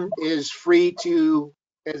phone is free to,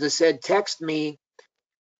 as I said, text me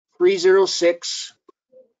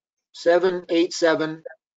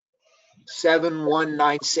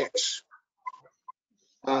 306-787-7196.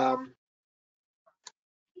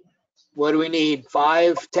 What do we need?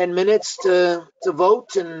 5-10 minutes to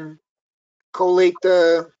vote and collate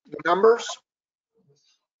the numbers?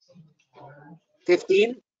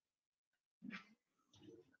 15?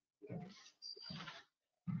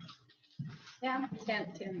 Yeah,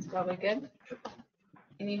 10's probably good.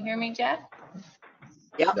 Can you hear me, Jeff?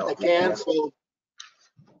 Yeah, I can. So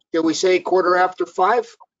shall we say 5:15?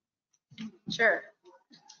 Sure.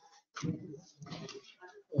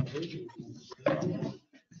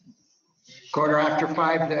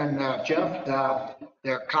 5:15 then, Jeff.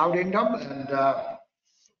 They're counting them, and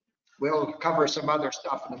we'll cover some other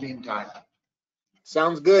stuff in the meantime.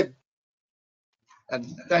 Sounds good. And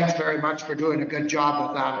thanks very much for doing a good job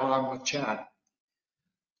with that along with Chad.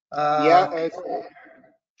 Yeah,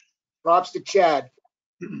 props to Chad.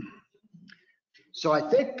 So I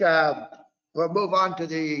think we'll move on to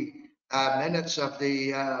the minutes of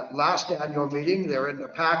the last annual meeting. They're in the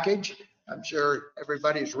package. I'm sure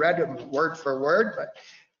everybody's read them word for word, but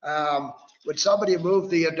would somebody move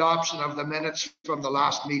the adoption of the minutes from the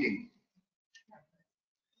last meeting?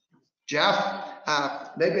 Jeff,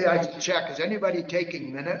 maybe I should check. Is anybody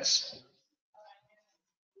taking minutes?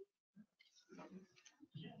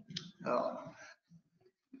 No.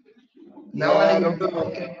 Melanie,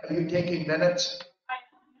 are you taking minutes?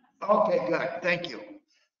 Okay, good. Thank you.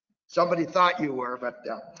 Somebody thought you were, but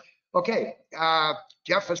okay.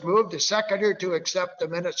 Jeff has moved, a seconder to accept the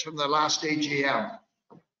minutes from the last AGM.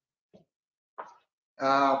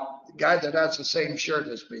 The guy that has the same shirt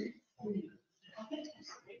as me.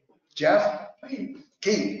 Jeff?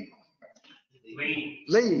 Keith?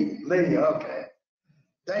 Lee, okay.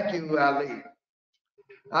 Thank you, Lee.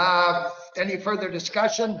 Any further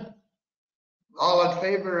discussion? All in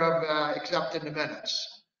favor of accepting the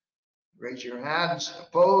minutes? Raise your hands.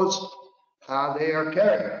 Opposed? They are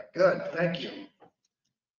carried. Good, thank you.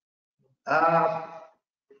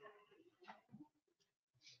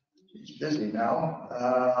 He's busy now.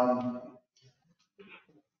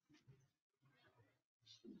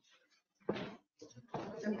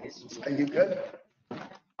 Are you good?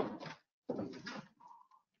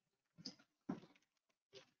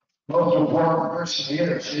 Most important person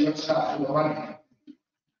here, she looks after the money.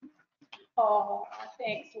 Oh,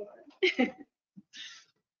 thanks, Lord.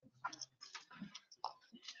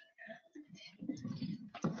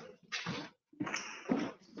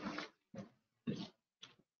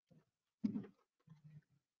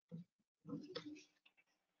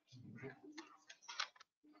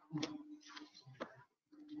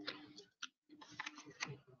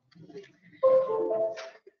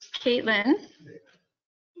 Caitlin?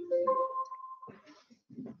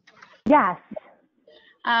 Yes.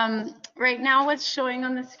 Right now what's showing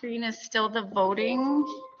on the screen is still the voting.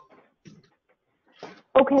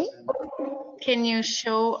 Okay. Can you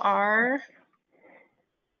show our?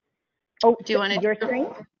 Oh, do you want to your screen?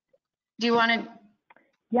 Do you want to?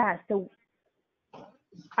 Yeah. So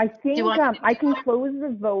I think I can close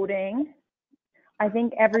the voting. I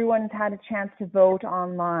think everyone's had a chance to vote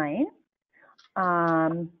online.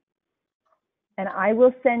 And I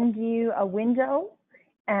will send you a window,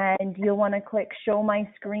 and you'll want to click show my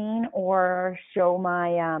screen or show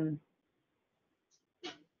my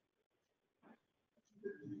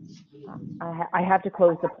I have to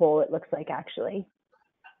close the poll, it looks like, actually.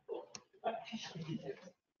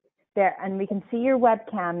 There, and we can see your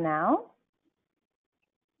webcam now.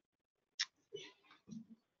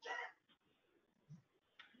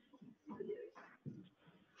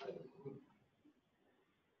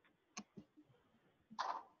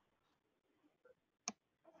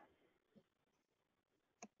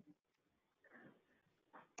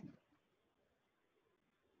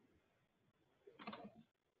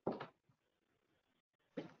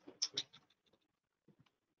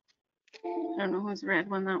 I don't know whose red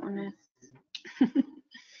one that one is.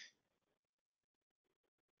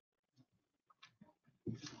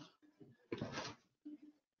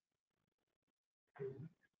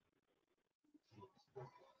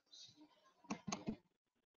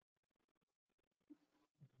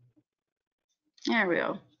 There we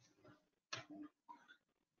go.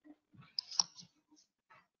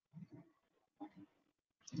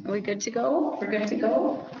 Are we good to go? We're good to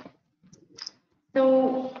go.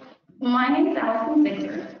 So my name is Allison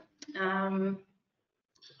Ziegler.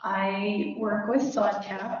 I work with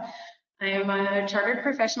SODCAP. I am a chartered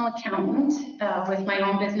professional accountant with my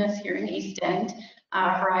own business here in Eastend,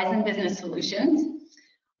 Horizon Business Solutions.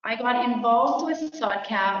 I got involved with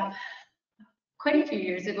SODCAP quite a few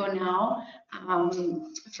years ago now,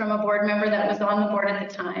 from a board member that was on the board at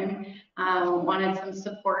the time, wanted some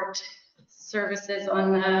support services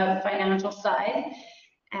on the financial side.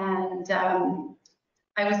 And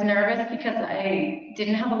I was nervous because I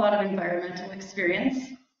didn't have a lot of environmental experience.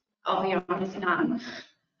 I'll be honest, none.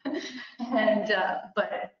 And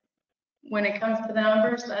but when it comes to the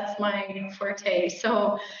numbers, that's my forte.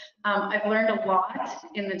 So I've learned a lot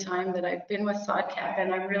in the time that I've been with SODCAP,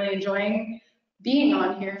 and I'm really enjoying being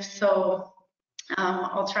on here. So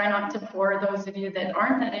I'll try not to bore those of you that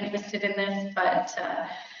aren't that interested in this, but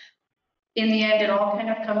in the end, it all kind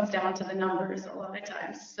of comes down to the numbers a lot of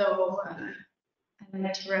times. So I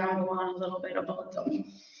like to ramble on a little bit about them.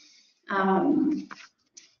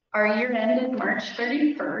 Our year ended March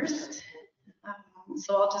 31st.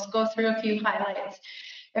 So I'll just go through a few highlights.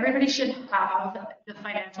 Everybody should have the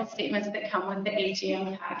financial statements that come with the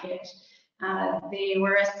AGM package. They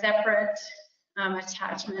were a separate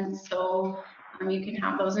attachment, so you can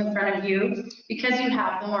have those in front of you. Because you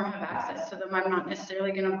have them or have access to them, I'm not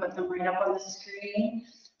necessarily going to put them right up on the screen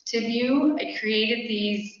to view. I created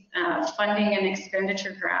these funding and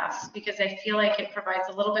expenditure graphs because I feel like it provides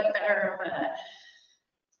a little bit better of a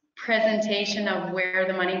presentation of where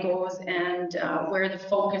the money goes and where the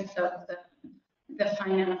focus of the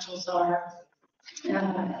financials are.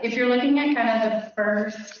 If you're looking at kind of the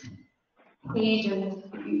first pages,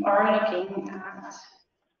 you are looking at.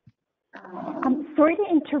 I'm sorry to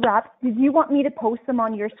interrupt. Did you want me to post them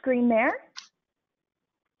on your screen there?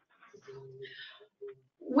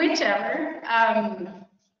 Whichever. I'm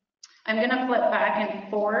going to flip back and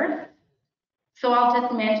forward. So I'll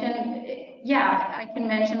just mention, yeah, I can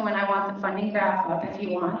mention when I want the funding graph up if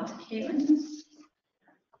you want, Caitlin.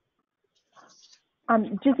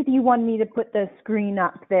 Just if you want me to put the screen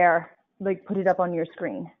up there, like put it up on your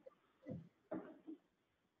screen.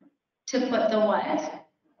 To put the what?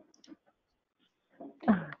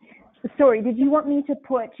 Sorry, did you want me to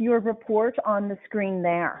put your report on the screen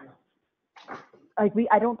there? Like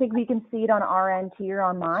I don't think we can see it on our end here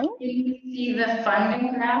on mine. Can you see the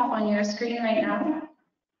funding graph on your screen right now?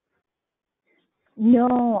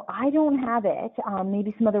 No, I don't have it.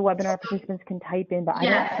 Maybe some other webinar participants can type in, but I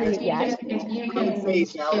don't see it yet. If you can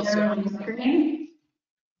share on the screen.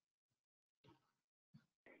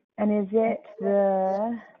 And is it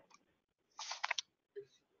the?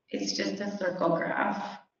 It's just a circle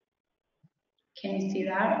graph. Can you see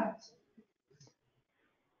that?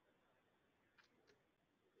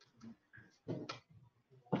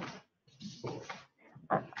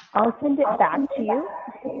 I'll send it back to you.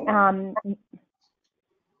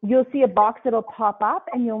 You'll see a box that'll pop up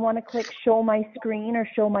and you'll want to click show my screen or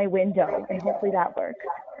show my window, and hopefully that works.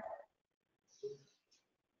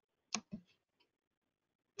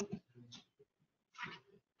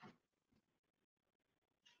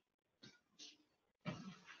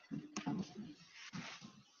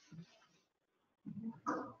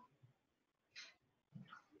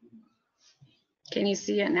 Can you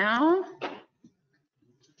see it now?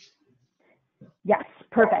 Yes,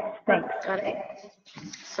 perfect, thanks. Got it.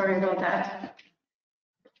 Sorry about that.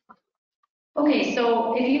 Okay,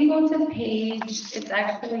 so if you go to page, it's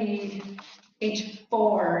actually page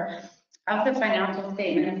 4 of the financial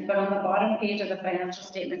statements, but on the bottom page of the financial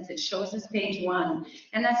statements, it shows as page 1,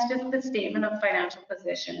 and that's just the statement of financial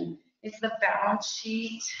position. It's the balance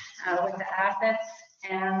sheet with the assets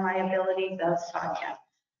and liabilities of SODCAP.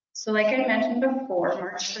 So like I mentioned before,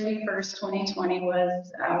 March 31st, 2020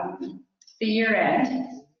 was the year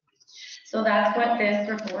end. So that's what this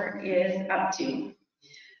report is up to.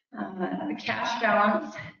 The cash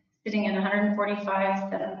balance sitting at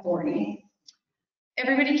 145,740.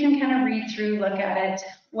 Everybody can kind of read through, look at it.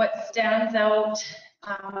 What stands out,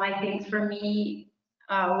 I think for me,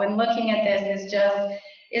 when looking at this is just,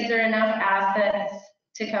 is there enough assets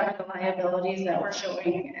to cover the liabilities that we're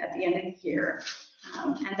showing at the end of the year?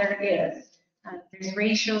 And there is. There's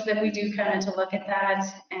ratios that we do kind of to look at that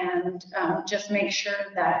and just make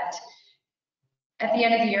sure that at the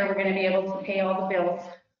end of the year, we're going to be able to pay all the bills,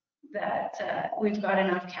 that we've got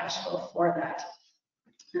enough cash flow for that.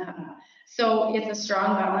 So it's a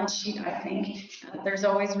strong balance sheet, I think. There's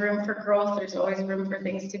always room for growth. There's always room for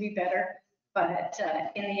things to be better. But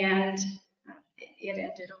in the end, it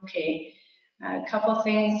ended okay. A couple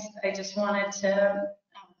things I just wanted to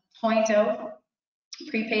point out.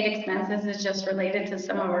 Prepaid expenses is just related to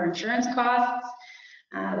some of our insurance costs.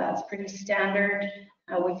 That's pretty standard.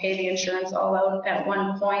 We pay the insurance all out at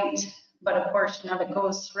one point, but a portion of it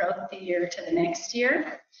goes throughout the year to the next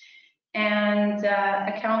year. And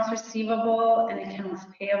accounts receivable and accounts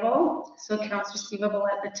payable. So accounts receivable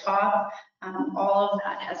at the top, all of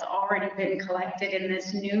that has already been collected in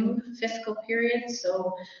this new fiscal period.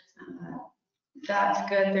 So that's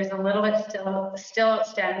good. There's a little bit still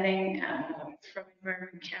outstanding from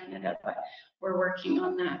Environment Canada, but we're working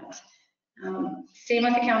on that. Same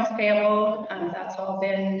with accounts payable. That's all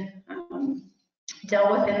been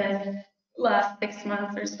dealt with in the last 6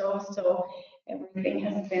 months or so. So everything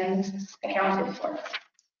has been accounted for.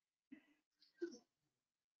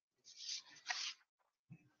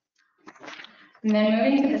 And then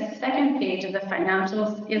moving to the second page of the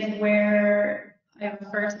financials is where I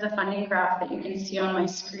refer to the funding graph that you can see on my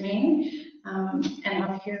screen and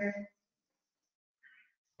up here.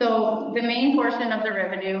 So the main portion of the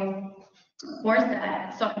revenue For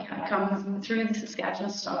that, SODCAP comes through the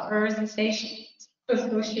Saskatchewan Stockgrowers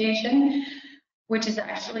Association, which is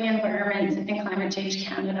actually Environment and Climate Change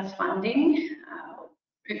Canada funding.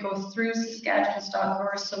 It goes through Saskatchewan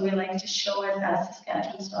Stockgrowers, so we like to show it as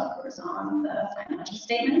Saskatchewan Stockgrowers on the financial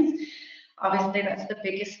statements. Obviously, that's the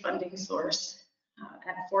biggest funding source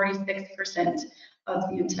at 46% of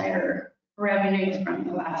the entire revenue from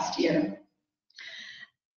the last year.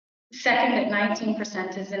 Second at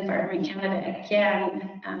 19% is Environment Canada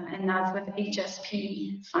again, and that's with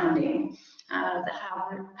HSP funding, the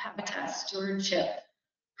Habitat Stewardship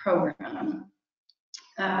Program.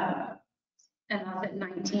 And that's at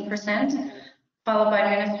 19%, followed by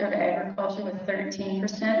Minister of Agriculture with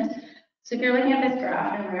 13%. So if you're looking at this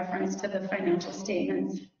graph in reference to the financial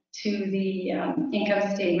statements, to the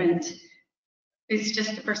income statement, it's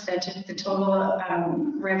just the percentage, the total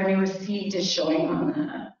revenue received is showing on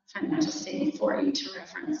the financial statement for you to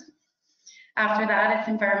reference. After that, it's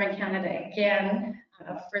Environment Canada again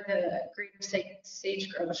for the Greater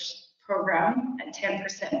Sage-Grouse program at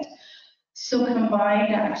 10%. So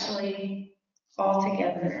combined, actually,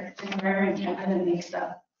 altogether, Environment Canada makes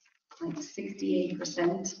up like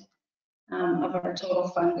 68% of our total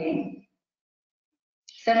funding.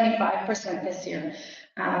 75% this year.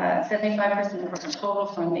 75% of our total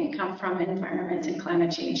funding come from Environment and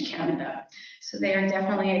Climate Change Canada. So they are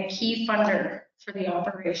definitely a key funder for the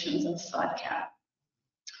operations of SODCAP.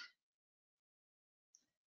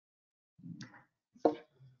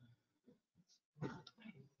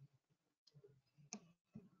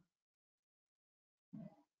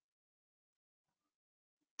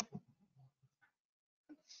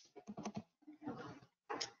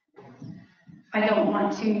 I don't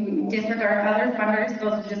want to disregard other funders,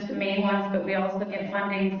 those are just the main ones, but we also get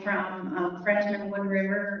funding from Frenchman Wood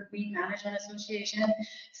River Weed Management Association,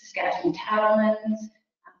 Saskatchewan Cattlemen's.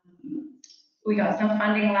 We got some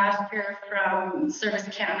funding last year from Service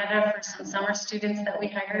Canada for some summer students that we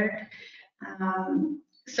hired.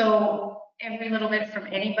 So every little bit from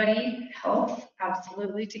anybody helps,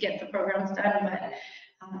 absolutely, to get the programs done, but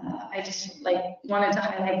I just wanted to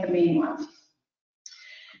highlight the main ones.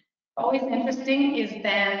 Always interesting is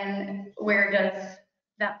then where does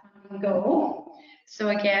that funding go? So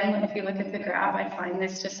again, if you look at the graph, I find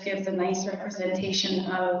this just gives a nice representation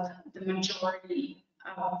of the majority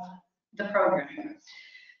of the program.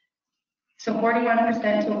 So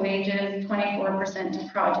 41% to wages, 24% to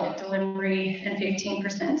project delivery, and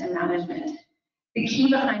 15% to management. The key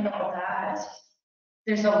behind all that,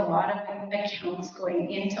 there's a lot of accounts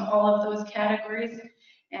going into all of those categories,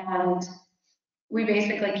 and we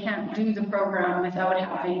basically can't do the program without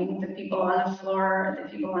having the people on the floor, the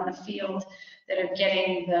people on the field that are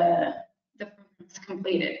getting the programs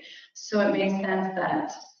completed. So it makes sense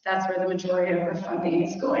that that's where the majority of our funding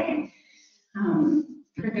is going.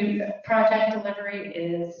 Project delivery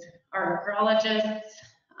is our agrologists,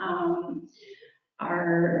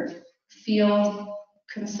 our field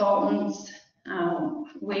consultants,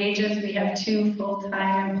 wages, we have 2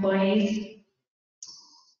 full-time employees.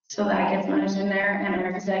 So that gets managed in there, and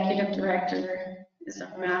our executive director is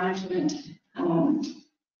our management,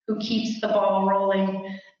 who keeps the ball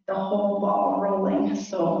rolling, the whole ball rolling.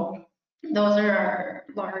 So those are our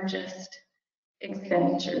largest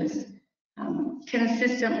expenditures.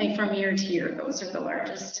 Consistently from year to year, those are the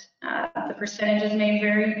largest. The percentages may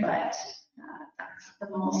vary, but that's the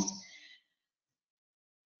most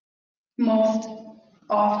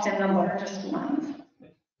often the largest ones.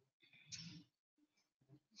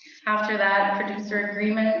 After that, producer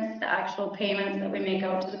agreements, the actual payments that we make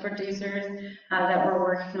out to the producers that we're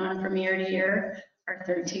working on from year to year are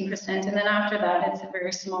 13%. And then after that, it's a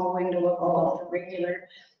very small window of all of the regular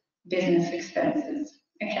business expenses,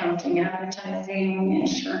 accounting, advertising,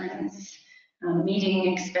 insurance,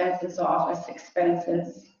 meeting expenses, office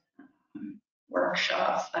expenses,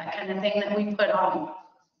 workshops, that kind of thing that we put on.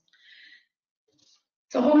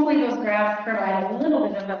 So hopefully those graphs provide a little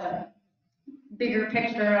bit of a bigger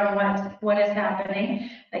picture on what is happening.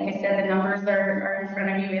 Like I said, the numbers are in front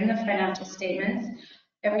of you in the financial statements.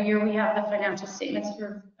 Every year we have the financial statements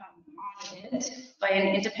audited by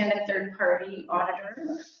an independent third-party auditor.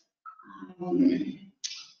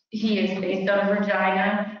 He is based out of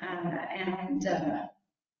Regina and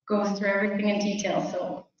goes through everything in detail.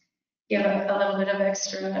 So give a little bit of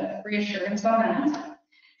extra reassurance on that. At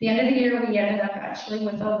the end of the year, we ended up actually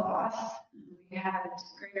with a loss. We had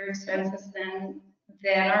greater expenses than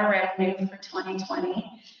our revenue for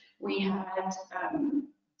 2020. We had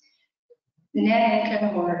net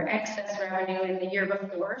income or excess revenue in the year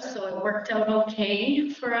before, so it worked out okay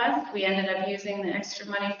for us. We ended up using the extra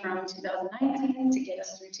money from 2019 to get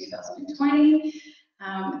us through 2020,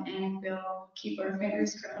 and we'll keep our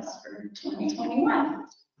fingers crossed for 2021.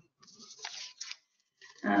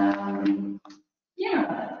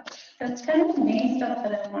 Yeah, that's kind of the main stuff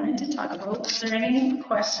that I wanted to talk about. Is there any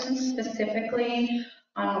questions specifically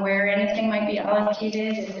on where anything might be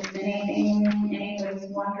allocated? Is there anything anybody's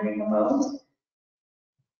wondering about?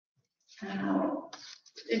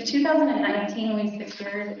 In 2019, we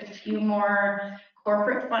secured a few more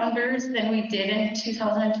corporate funders than we did in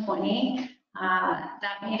 2020.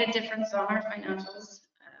 That made a difference on our financials.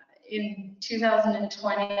 In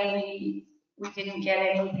 2020, we didn't get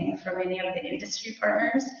anything from any of the industry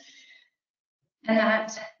partners. And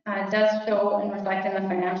that does show and reflect in the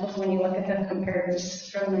financials when you look at the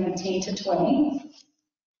comparators from 19 to 20.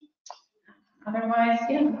 Otherwise,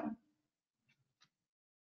 yeah.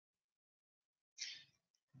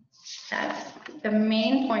 That's the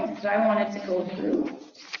main points that I wanted to go through.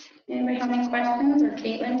 Anybody have any questions? Or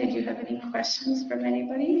Caitlin, did you have any questions from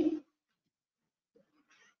anybody?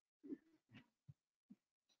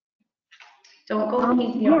 Don't go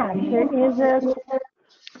easy on me.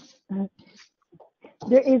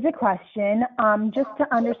 There is a question, just to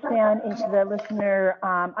understand if the listener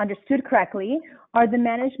understood correctly, are the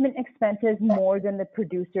management expenses more than the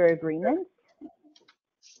producer agreements?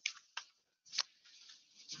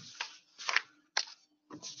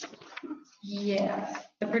 Yes,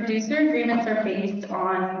 the producer agreements are based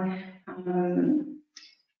on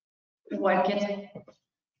what gets,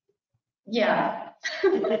 yeah.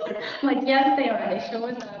 Like, yes, they are, they show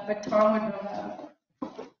us that, but Tom would know that.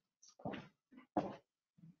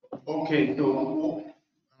 Okay, so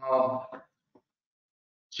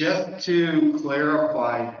just to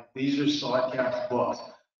clarify, these are SODCAP's books,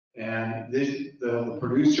 and the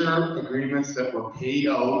producer agreements that were paid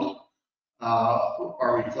out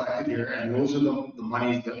are reflected here, and those are the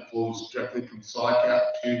monies that flows directly from SODCAP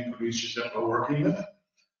to producers that we're working with.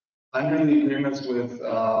 Under the agreements with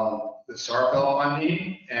the SARFL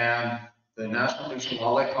funding and the National Fish and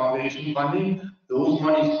Wildlife Foundation funding, those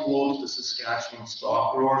monies flow to the Saskatchewan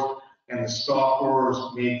stock growers, and the stock growers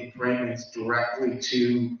make the payments directly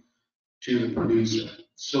to the producer.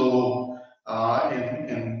 So,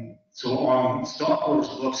 so on stock growers'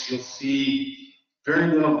 books, you'll see very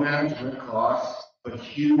little management costs, but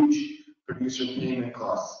huge producer payment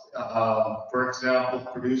costs. For example,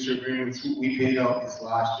 producer agreements we paid out this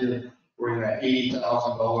last year were in that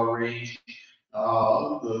 $80,000 range.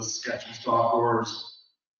 The Saskatchewan stock growers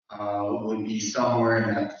would be somewhere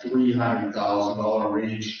in that $300,000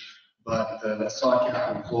 range, but the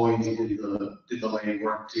SODCAP employees did the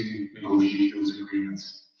legwork to negotiate those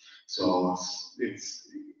agreements. So it's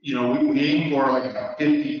you know, we aim for like a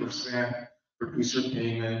 50% producer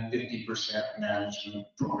payment, 50% management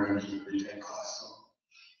programs with retail costs. So.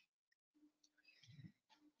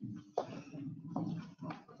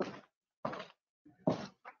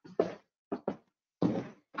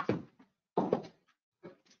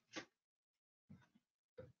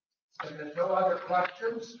 And there's no other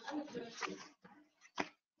questions?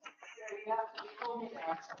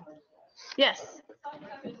 Yes.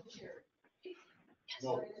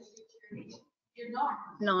 No. You're not.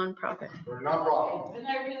 Non-profit. We're not wrong. And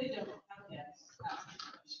I really don't have the answer that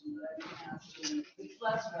I can ask you. It's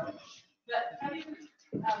less relevant. But have you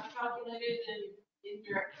calculated an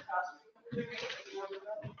indirect cost?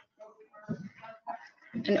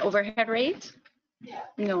 An overhead rate? Yeah.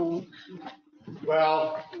 No.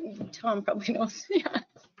 Well, Tom probably knows. Yeah.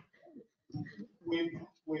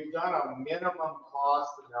 We've done a minimum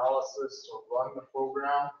cost analysis to run the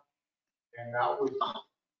program, and that was,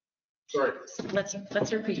 sorry. Let's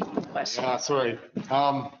repeat the question. Yeah, sorry.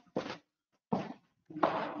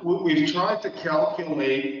 We've tried to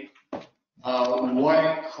calculate what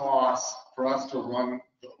it costs for us to run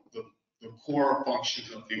the core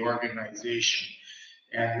functions of the organization.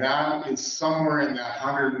 And that is somewhere in that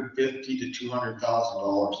 $150,000 to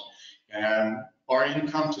 $200,000. And our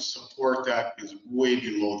income to support that is way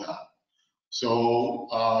below that. So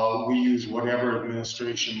we use whatever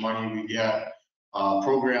administration money we get,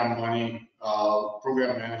 program money,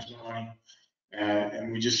 program management money,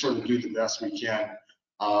 and we just sort of do the best we can.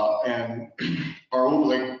 And our,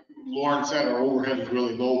 like Lauren said, our overhead is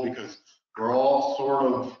really low because we're all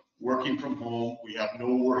sort of working from home. We have no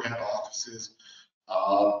overhead offices.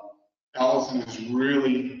 Allison is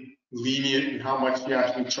really lenient in how much she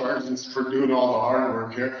actually charges for doing all the hard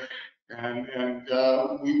work here. And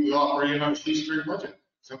we operate on a shoestring budget.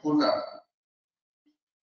 Simple as that.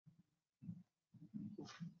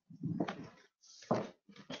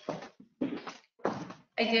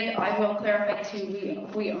 I will clarify too,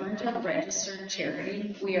 we aren't a registered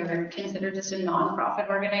charity. We are considered just a nonprofit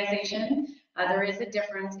organization. There is a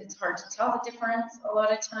difference. It's hard to tell the difference a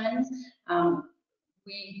lot of times.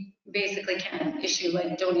 We basically can't issue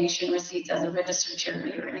like donation receipts as a registered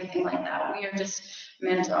charity or anything like that. We are just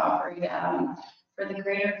meant to operate for the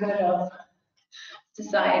greater good of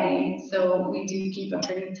society. So we do keep a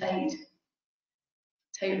pretty tight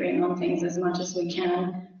rein on things as much as we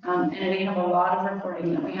can. And we have a lot of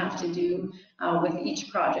reporting that we have to do with each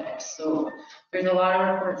project. So there's a lot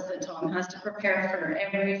of reports that Tom has to prepare for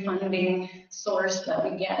every funding source that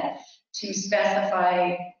we get to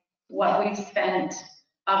specify what we've spent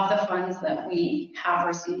of the funds that we have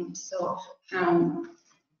received. So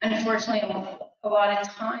unfortunately, a lot of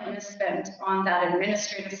time is spent on that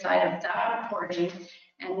administrative side of that reporting,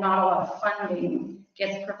 and not a lot of funding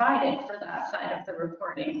gets provided for that side of the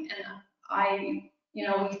reporting. And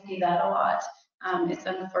we see that a lot. It's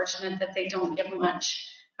unfortunate that they don't give much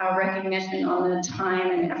recognition on the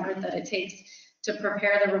time and effort that it takes to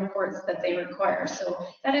prepare the reports that they require. So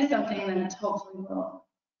that is something that hopefully will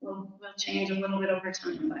change a little bit over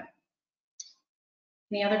time. But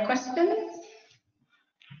any other questions?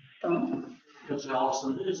 Yes,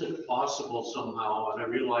 Allison, is it possible somehow, and I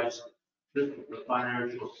realize this is the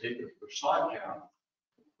financial statement for SODCAP,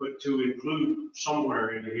 but to include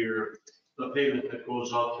somewhere in here the payment that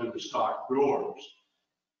goes out to the stock growers?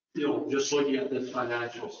 You know, just looking at this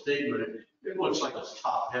financial statement, it looks like it's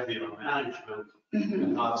top heavy on management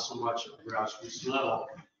and not so much at the grassroots level.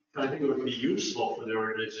 But I think it would be useful for the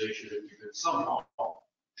organization if you could somehow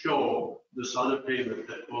show this other payment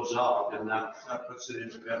that goes out, and that puts it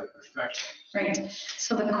into better perspective. Right.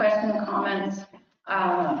 So the question and comments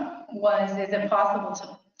was, is it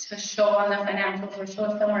possible to show on the financials or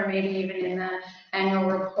show somewhere, maybe even in the annual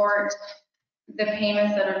report, the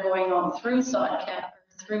payments that are going on through SODCAP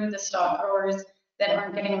or through the stock growers that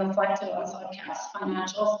aren't getting reflected on SODCAP's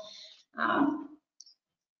financials?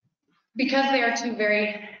 Because they are two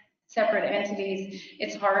very separate entities,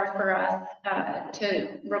 it's hard for us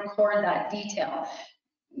to record that detail.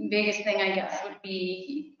 Biggest thing, I guess, would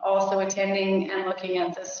be also attending and looking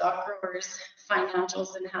at the stock growers'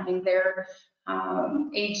 financials and having their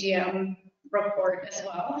AGM report as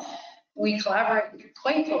well. We collaborate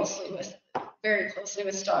very closely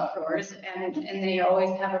with stock growers, and they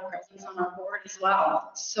always have a presence on our board as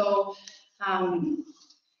well. So from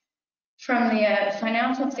the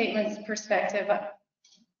financial statements perspective,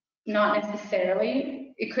 not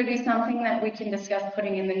necessarily. It could be something that we can discuss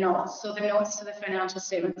putting in the notes. So the notes to the financial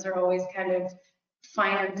statements are always kind of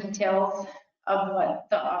finer details of what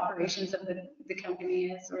the operations of the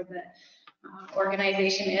company is or the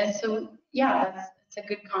organization is. So yeah, that's a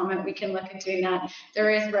good comment. We can look at doing that.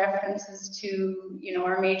 There is references to,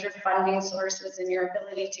 our major funding sources and your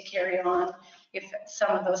ability to carry on if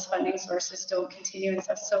some of those funding sources don't continue and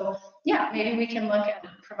stuff. So yeah, maybe we can look at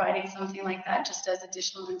providing something like that just as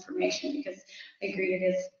additional information, because I agree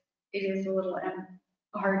it is a little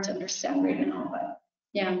hard to understand right now, but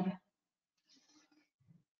yeah.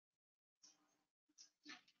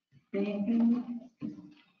 Anything?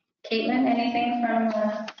 Caitlin, anything from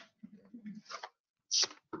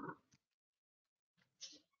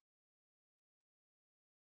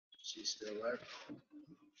She's still there.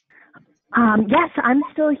 Yes, I'm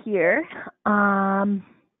still here.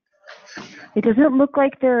 It doesn't look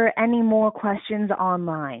like there are any more questions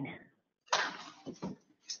online.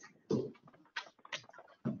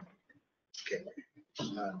 Okay.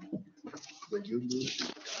 Will you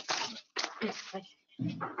move?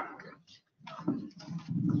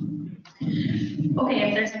 Okay,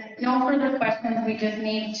 if there's no further questions, we just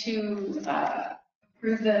need to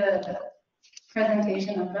approve the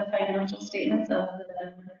presentation of the financial statements of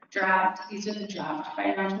the draft. These are the draft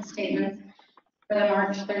financial statements for the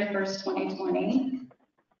March 31st, 2020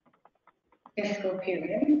 fiscal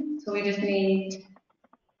period. So we just need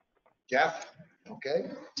Jeff,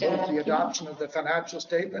 okay. Jeff. Move the adoption of the financial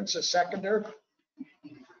statements, a seconder.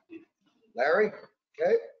 Larry,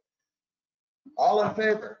 okay. All in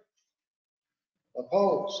favor?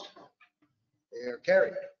 Opposed? They are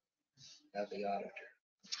carried. Now the auditor.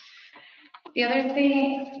 the other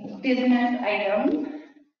thing, business item,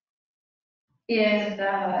 is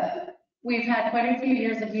we've had quite a few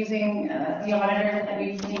years of using the auditor that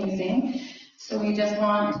we've been using. So we just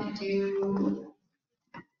want to do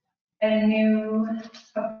a new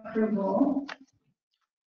approval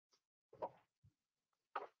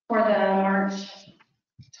for the March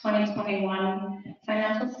 2021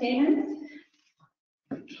 financial statements.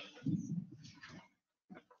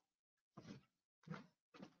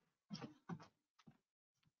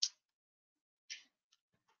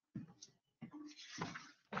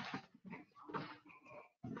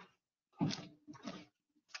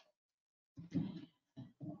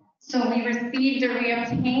 So we received or we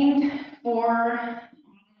obtained 4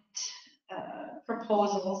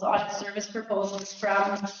 proposals, audit service proposals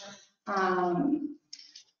from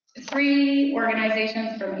 3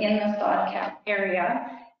 organizations from in the SODCAP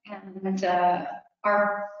area and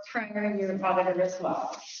our prior year auditor as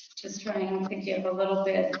well. Just trying to give a little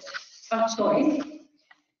bit of choice.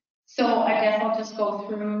 So I guess I'll just go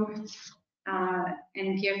through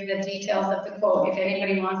and give the details of the quote. If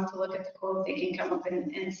anybody wants to look at the quote, they can come up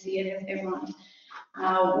and see it if they want.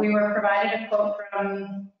 We were provided a quote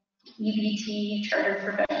from EBT, Chartered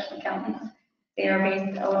Professional Accountants. They are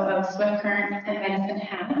based out of Swift Current and Medicine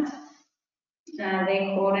Hat.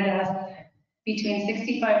 They quoted us between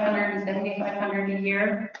 $6,500 and $7,500 a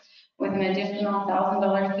year with an additional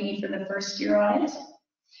 $1,000 fee for the first year audit.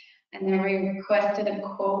 And then we requested a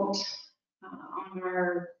quote on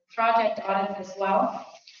our project audits as well.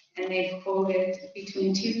 And they quoted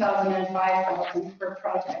between $2,000 and $5,000 per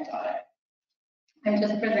project audit. I'm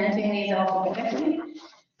just presenting these alphabetically.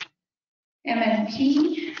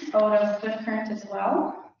 MNP out of Swift Current as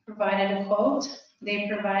well provided a quote. They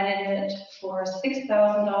provided it for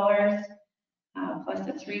 $6,000 plus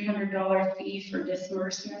a $300 fee for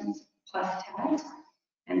disbursements plus tax.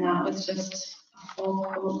 And that was just a full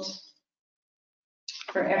quote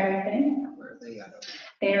for everything. Where are they at?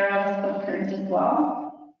 They are out of Swift Current as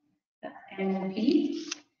well, MNP.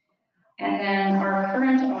 And then our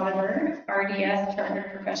current auditor, RDS,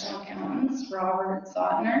 Chartered Professional Accountants, Robert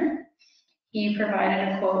Sotner, he provided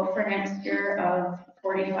a quote for next year of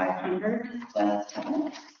 $4,500 plus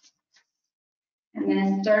tax. And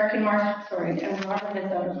then Stark and Marsh, sorry, and Robert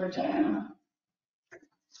is out of Regina.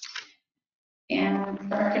 And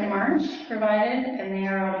Stark and Marsh provided, and they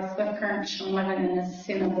are out of Swift Current, Shawmut, and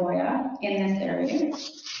Assiniboia in this area.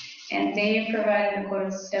 And they provided a quote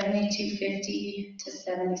of $7,250 to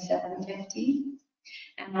 $7,750.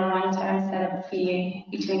 And a one-time setup fee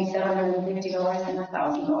between $750 and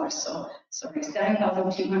 $1,000. So, sorry,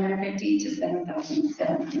 $7,250 to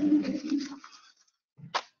 $7,750.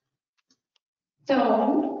 So,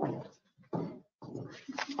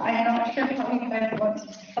 I'm not sure how you guys want to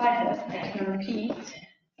decide this. I can repeat. Are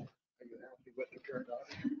you happy with the current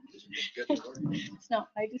audit? Is it just good to work? It's not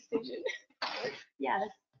my decision. Yes,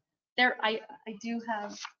 I do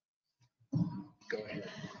have. Go ahead.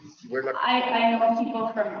 We're looking. I know people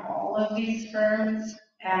from all of these firms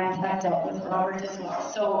and I've dealt with Robert as well.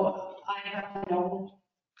 So I have no,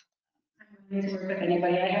 I'm willing to work with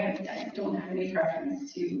anybody. I don't have any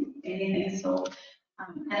preference to anything. So,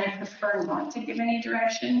 and I prefer not to give any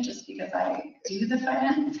direction just because I do the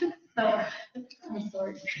finance. So I'm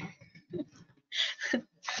sorry.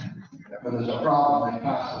 But there's a problem, they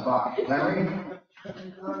pass the buck. Larry?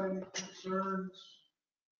 Any concerns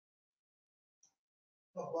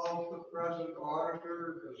about the present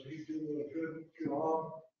auditor? Does he do a good job?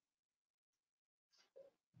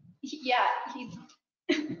 Yeah, he's.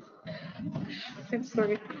 I'm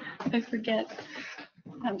sorry, I forget.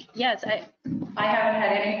 Yes, I haven't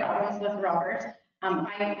had any problems with Robert.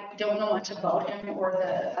 I don't know much about him or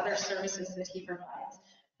the other services that he provides.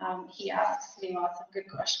 He asks me lots of good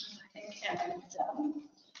questions, I think,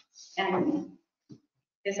 and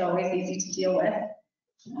is always easy to deal with.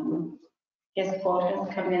 His quote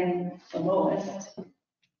has come in the lowest.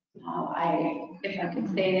 If I could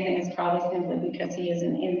say anything, it's probably simply because he is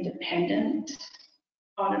an independent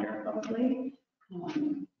auditor, probably.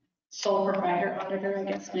 Sole proprietor auditor, I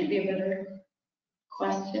guess, might be a better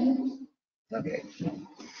question. Okay.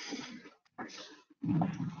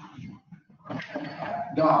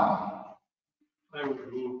 Don? I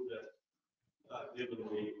would move that, given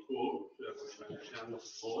the quote, which I understand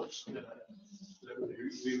was the lowest, that we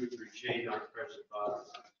would retain our present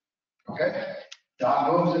auditor. Okay. Don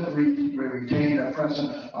moves that we retain the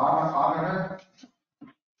present auditor.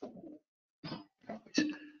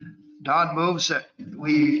 Don moves that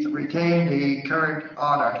we retain the current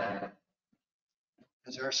auditor.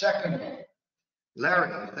 Is there a second?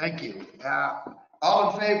 Larry, thank you.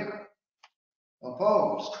 All in favor?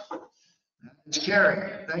 Opposed? It's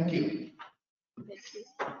carried. Thank you.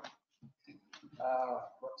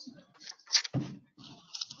 What's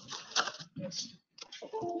next?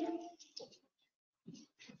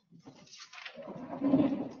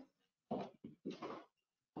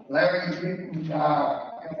 Larry, you can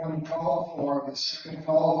get one call for the second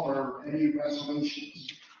call for any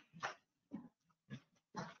resolutions.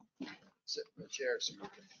 Sit in the chair so you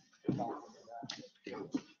can talk about that.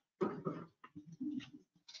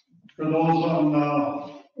 For those on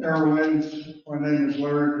airwaves, my name is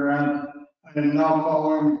Larry Grant. I am now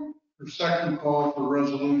calling for second call for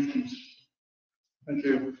resolutions. Thank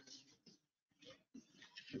you.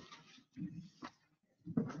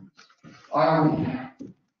 Are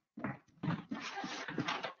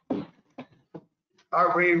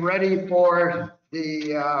we ready for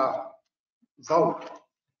the vote?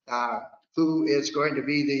 Who is going to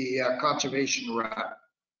be the conservation rep?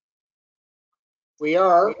 We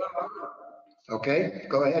are. Okay,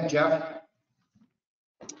 go ahead, Jeff.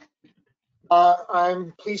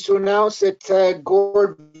 I'm pleased to announce that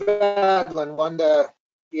Gord Vadlin won the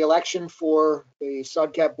election for the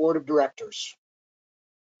SODCAP Board of Directors.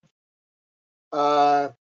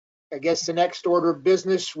 I guess the next order of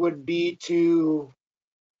business would be to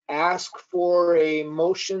ask for a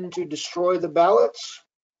motion to destroy the ballots.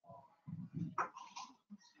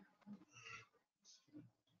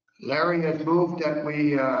 Larry had moved that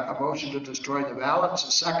we, a motion to destroy the ballots.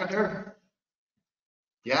 A seconder?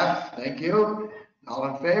 Jeff, thank you. All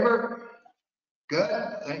in favor? Good,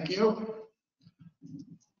 thank you.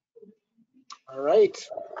 All right.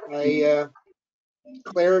 I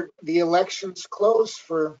declare the elections closed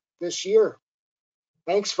for this year.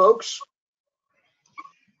 Thanks, folks.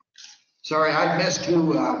 Sorry, I missed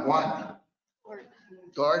who won.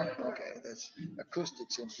 Gord? Okay, that's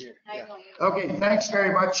acoustics in here. Yeah. Okay, thanks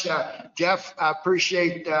very much, Jeff. I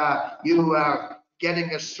appreciate you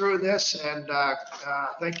getting us through this, and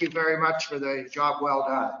thank you very much for the job well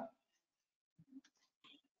done.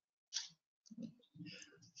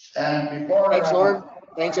 And before... Thanks, Lord.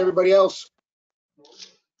 Thanks, everybody else.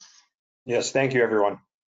 Yes, thank you, everyone.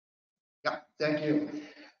 Yeah, thank you.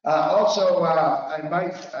 Also, I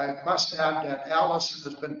must add that Alice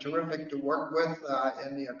has been terrific to work with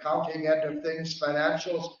in the accounting end of things,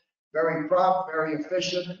 financials, very prompt, very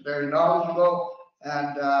efficient, very knowledgeable,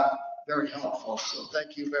 and very helpful. So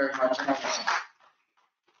thank you very much, Alice.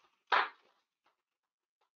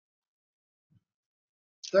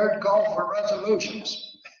 Third call for resolutions.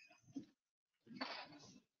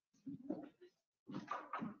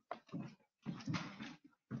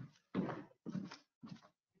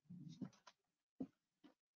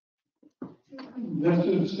 This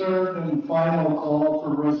is third and final call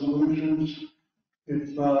for resolutions.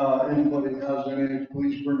 If anybody has any,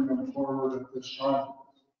 please bring them forward at this time.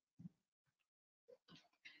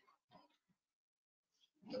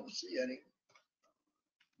 Don't see any.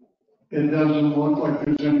 It doesn't look like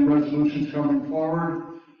there's any resolutions coming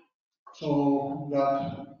forward, so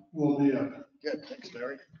that will be it. Good, thanks,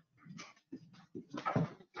 Larry.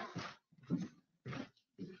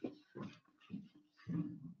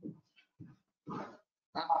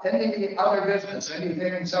 Any other business,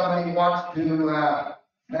 anything somebody wants to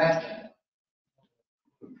mention?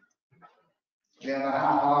 We have a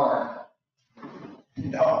half hour.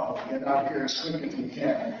 No, get out here as quick as we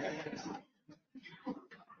can.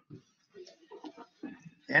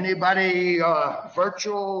 Anybody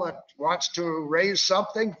virtual that wants to raise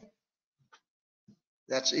something?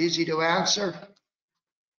 That's easy to answer.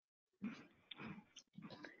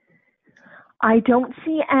 I don't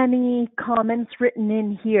see any comments written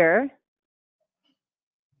in here.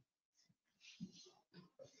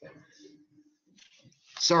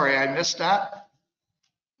 Sorry, I missed that.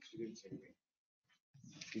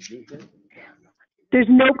 There's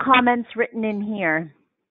no comments written in here.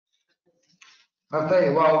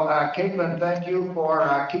 Okay, well, Caitlin, thank you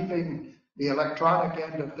for keeping the electronic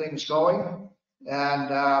end of things going. And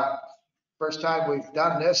first time we've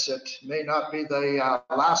done this, it may not be the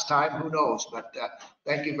last time, who knows, but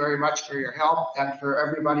thank you very much for your help and for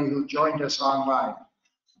everybody who joined us online.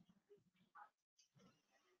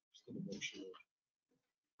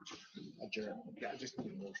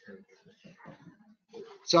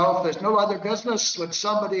 So if there's no other business, would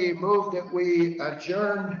somebody move that we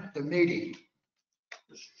adjourn the meeting?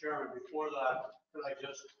 Mr. Chairman, before that, could I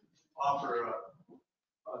just offer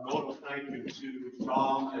a note of thank you to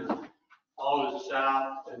Tom and all his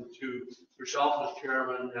staff, and to yourself as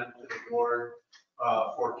chairman, and to the board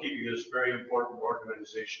for keeping this very important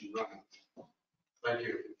organization running. Thank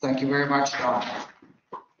you. Thank you very much, Tom.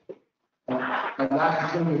 And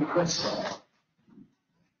that included Crystal.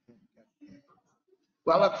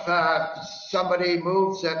 Well, if somebody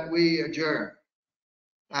moves that we adjourn.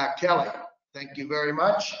 Kelly, thank you very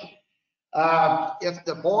much. If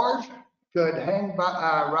the board could hang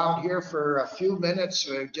around here for a few minutes,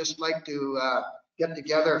 we'd just like to get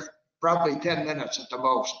together, probably 10 minutes at the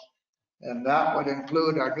most. And that would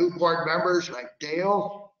include our new board members like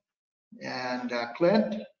Dale and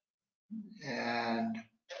Clint, and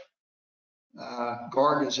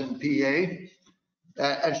Gord is in PA.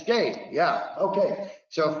 And Shay, yeah, okay.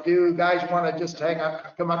 So if you guys want to just hang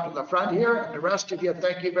up, come up to the front here, and the rest of you,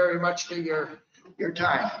 thank you very much for your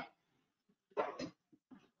time.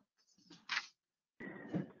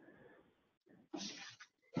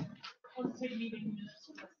 take meeting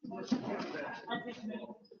minutes. I'll take minutes.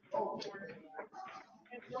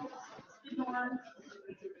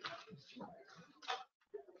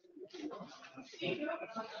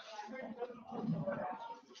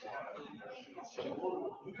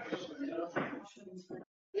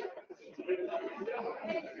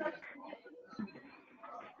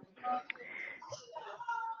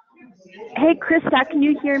 Hey, Krista, can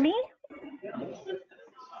you hear me?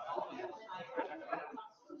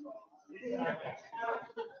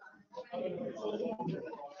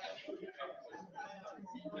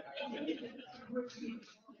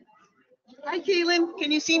 Hi, Caitlin.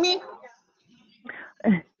 Can you see me?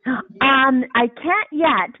 I can't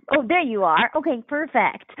yet. Oh, there you are. Okay,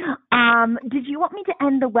 perfect. Did you want me to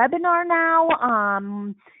end the webinar now?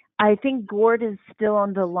 I think Gord is still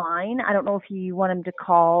on the line. I don't know if you want him to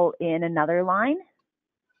call in another line.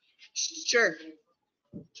 Sure.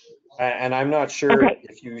 And I'm not sure Okay.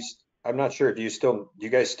 if you, I'm not sure, do you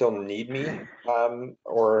guys still need me?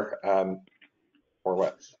 Or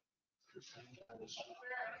what?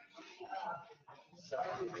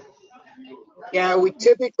 Yeah, we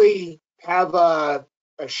typically have a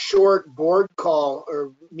short board call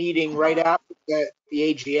or meeting right after the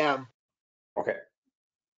AGM. Okay.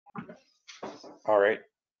 All right.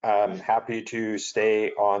 Happy to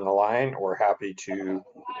stay on the line or happy to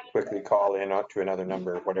quickly call in to another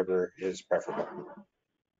number, whatever is preferable.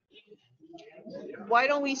 Why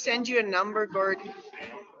don't we send you a number, Gord?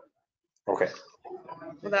 Okay.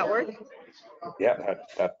 Will that work? Yeah,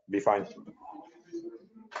 that'd be fine.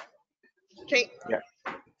 Okay. Yeah.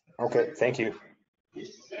 Okay, thank you.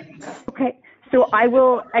 Okay, so I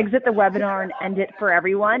will exit the webinar and end it for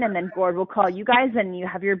everyone, and then Gord will call you guys and you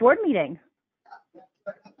have your board meeting.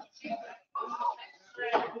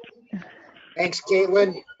 Thanks,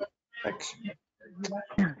 Caitlin. Thanks.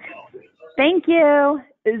 Thank you.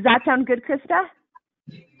 Does that sound good, Krista?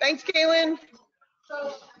 Thanks, Caitlin.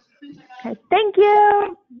 Okay, thank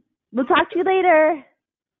you. We'll talk to you later.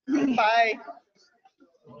 Bye.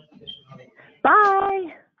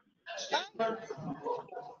 Bye.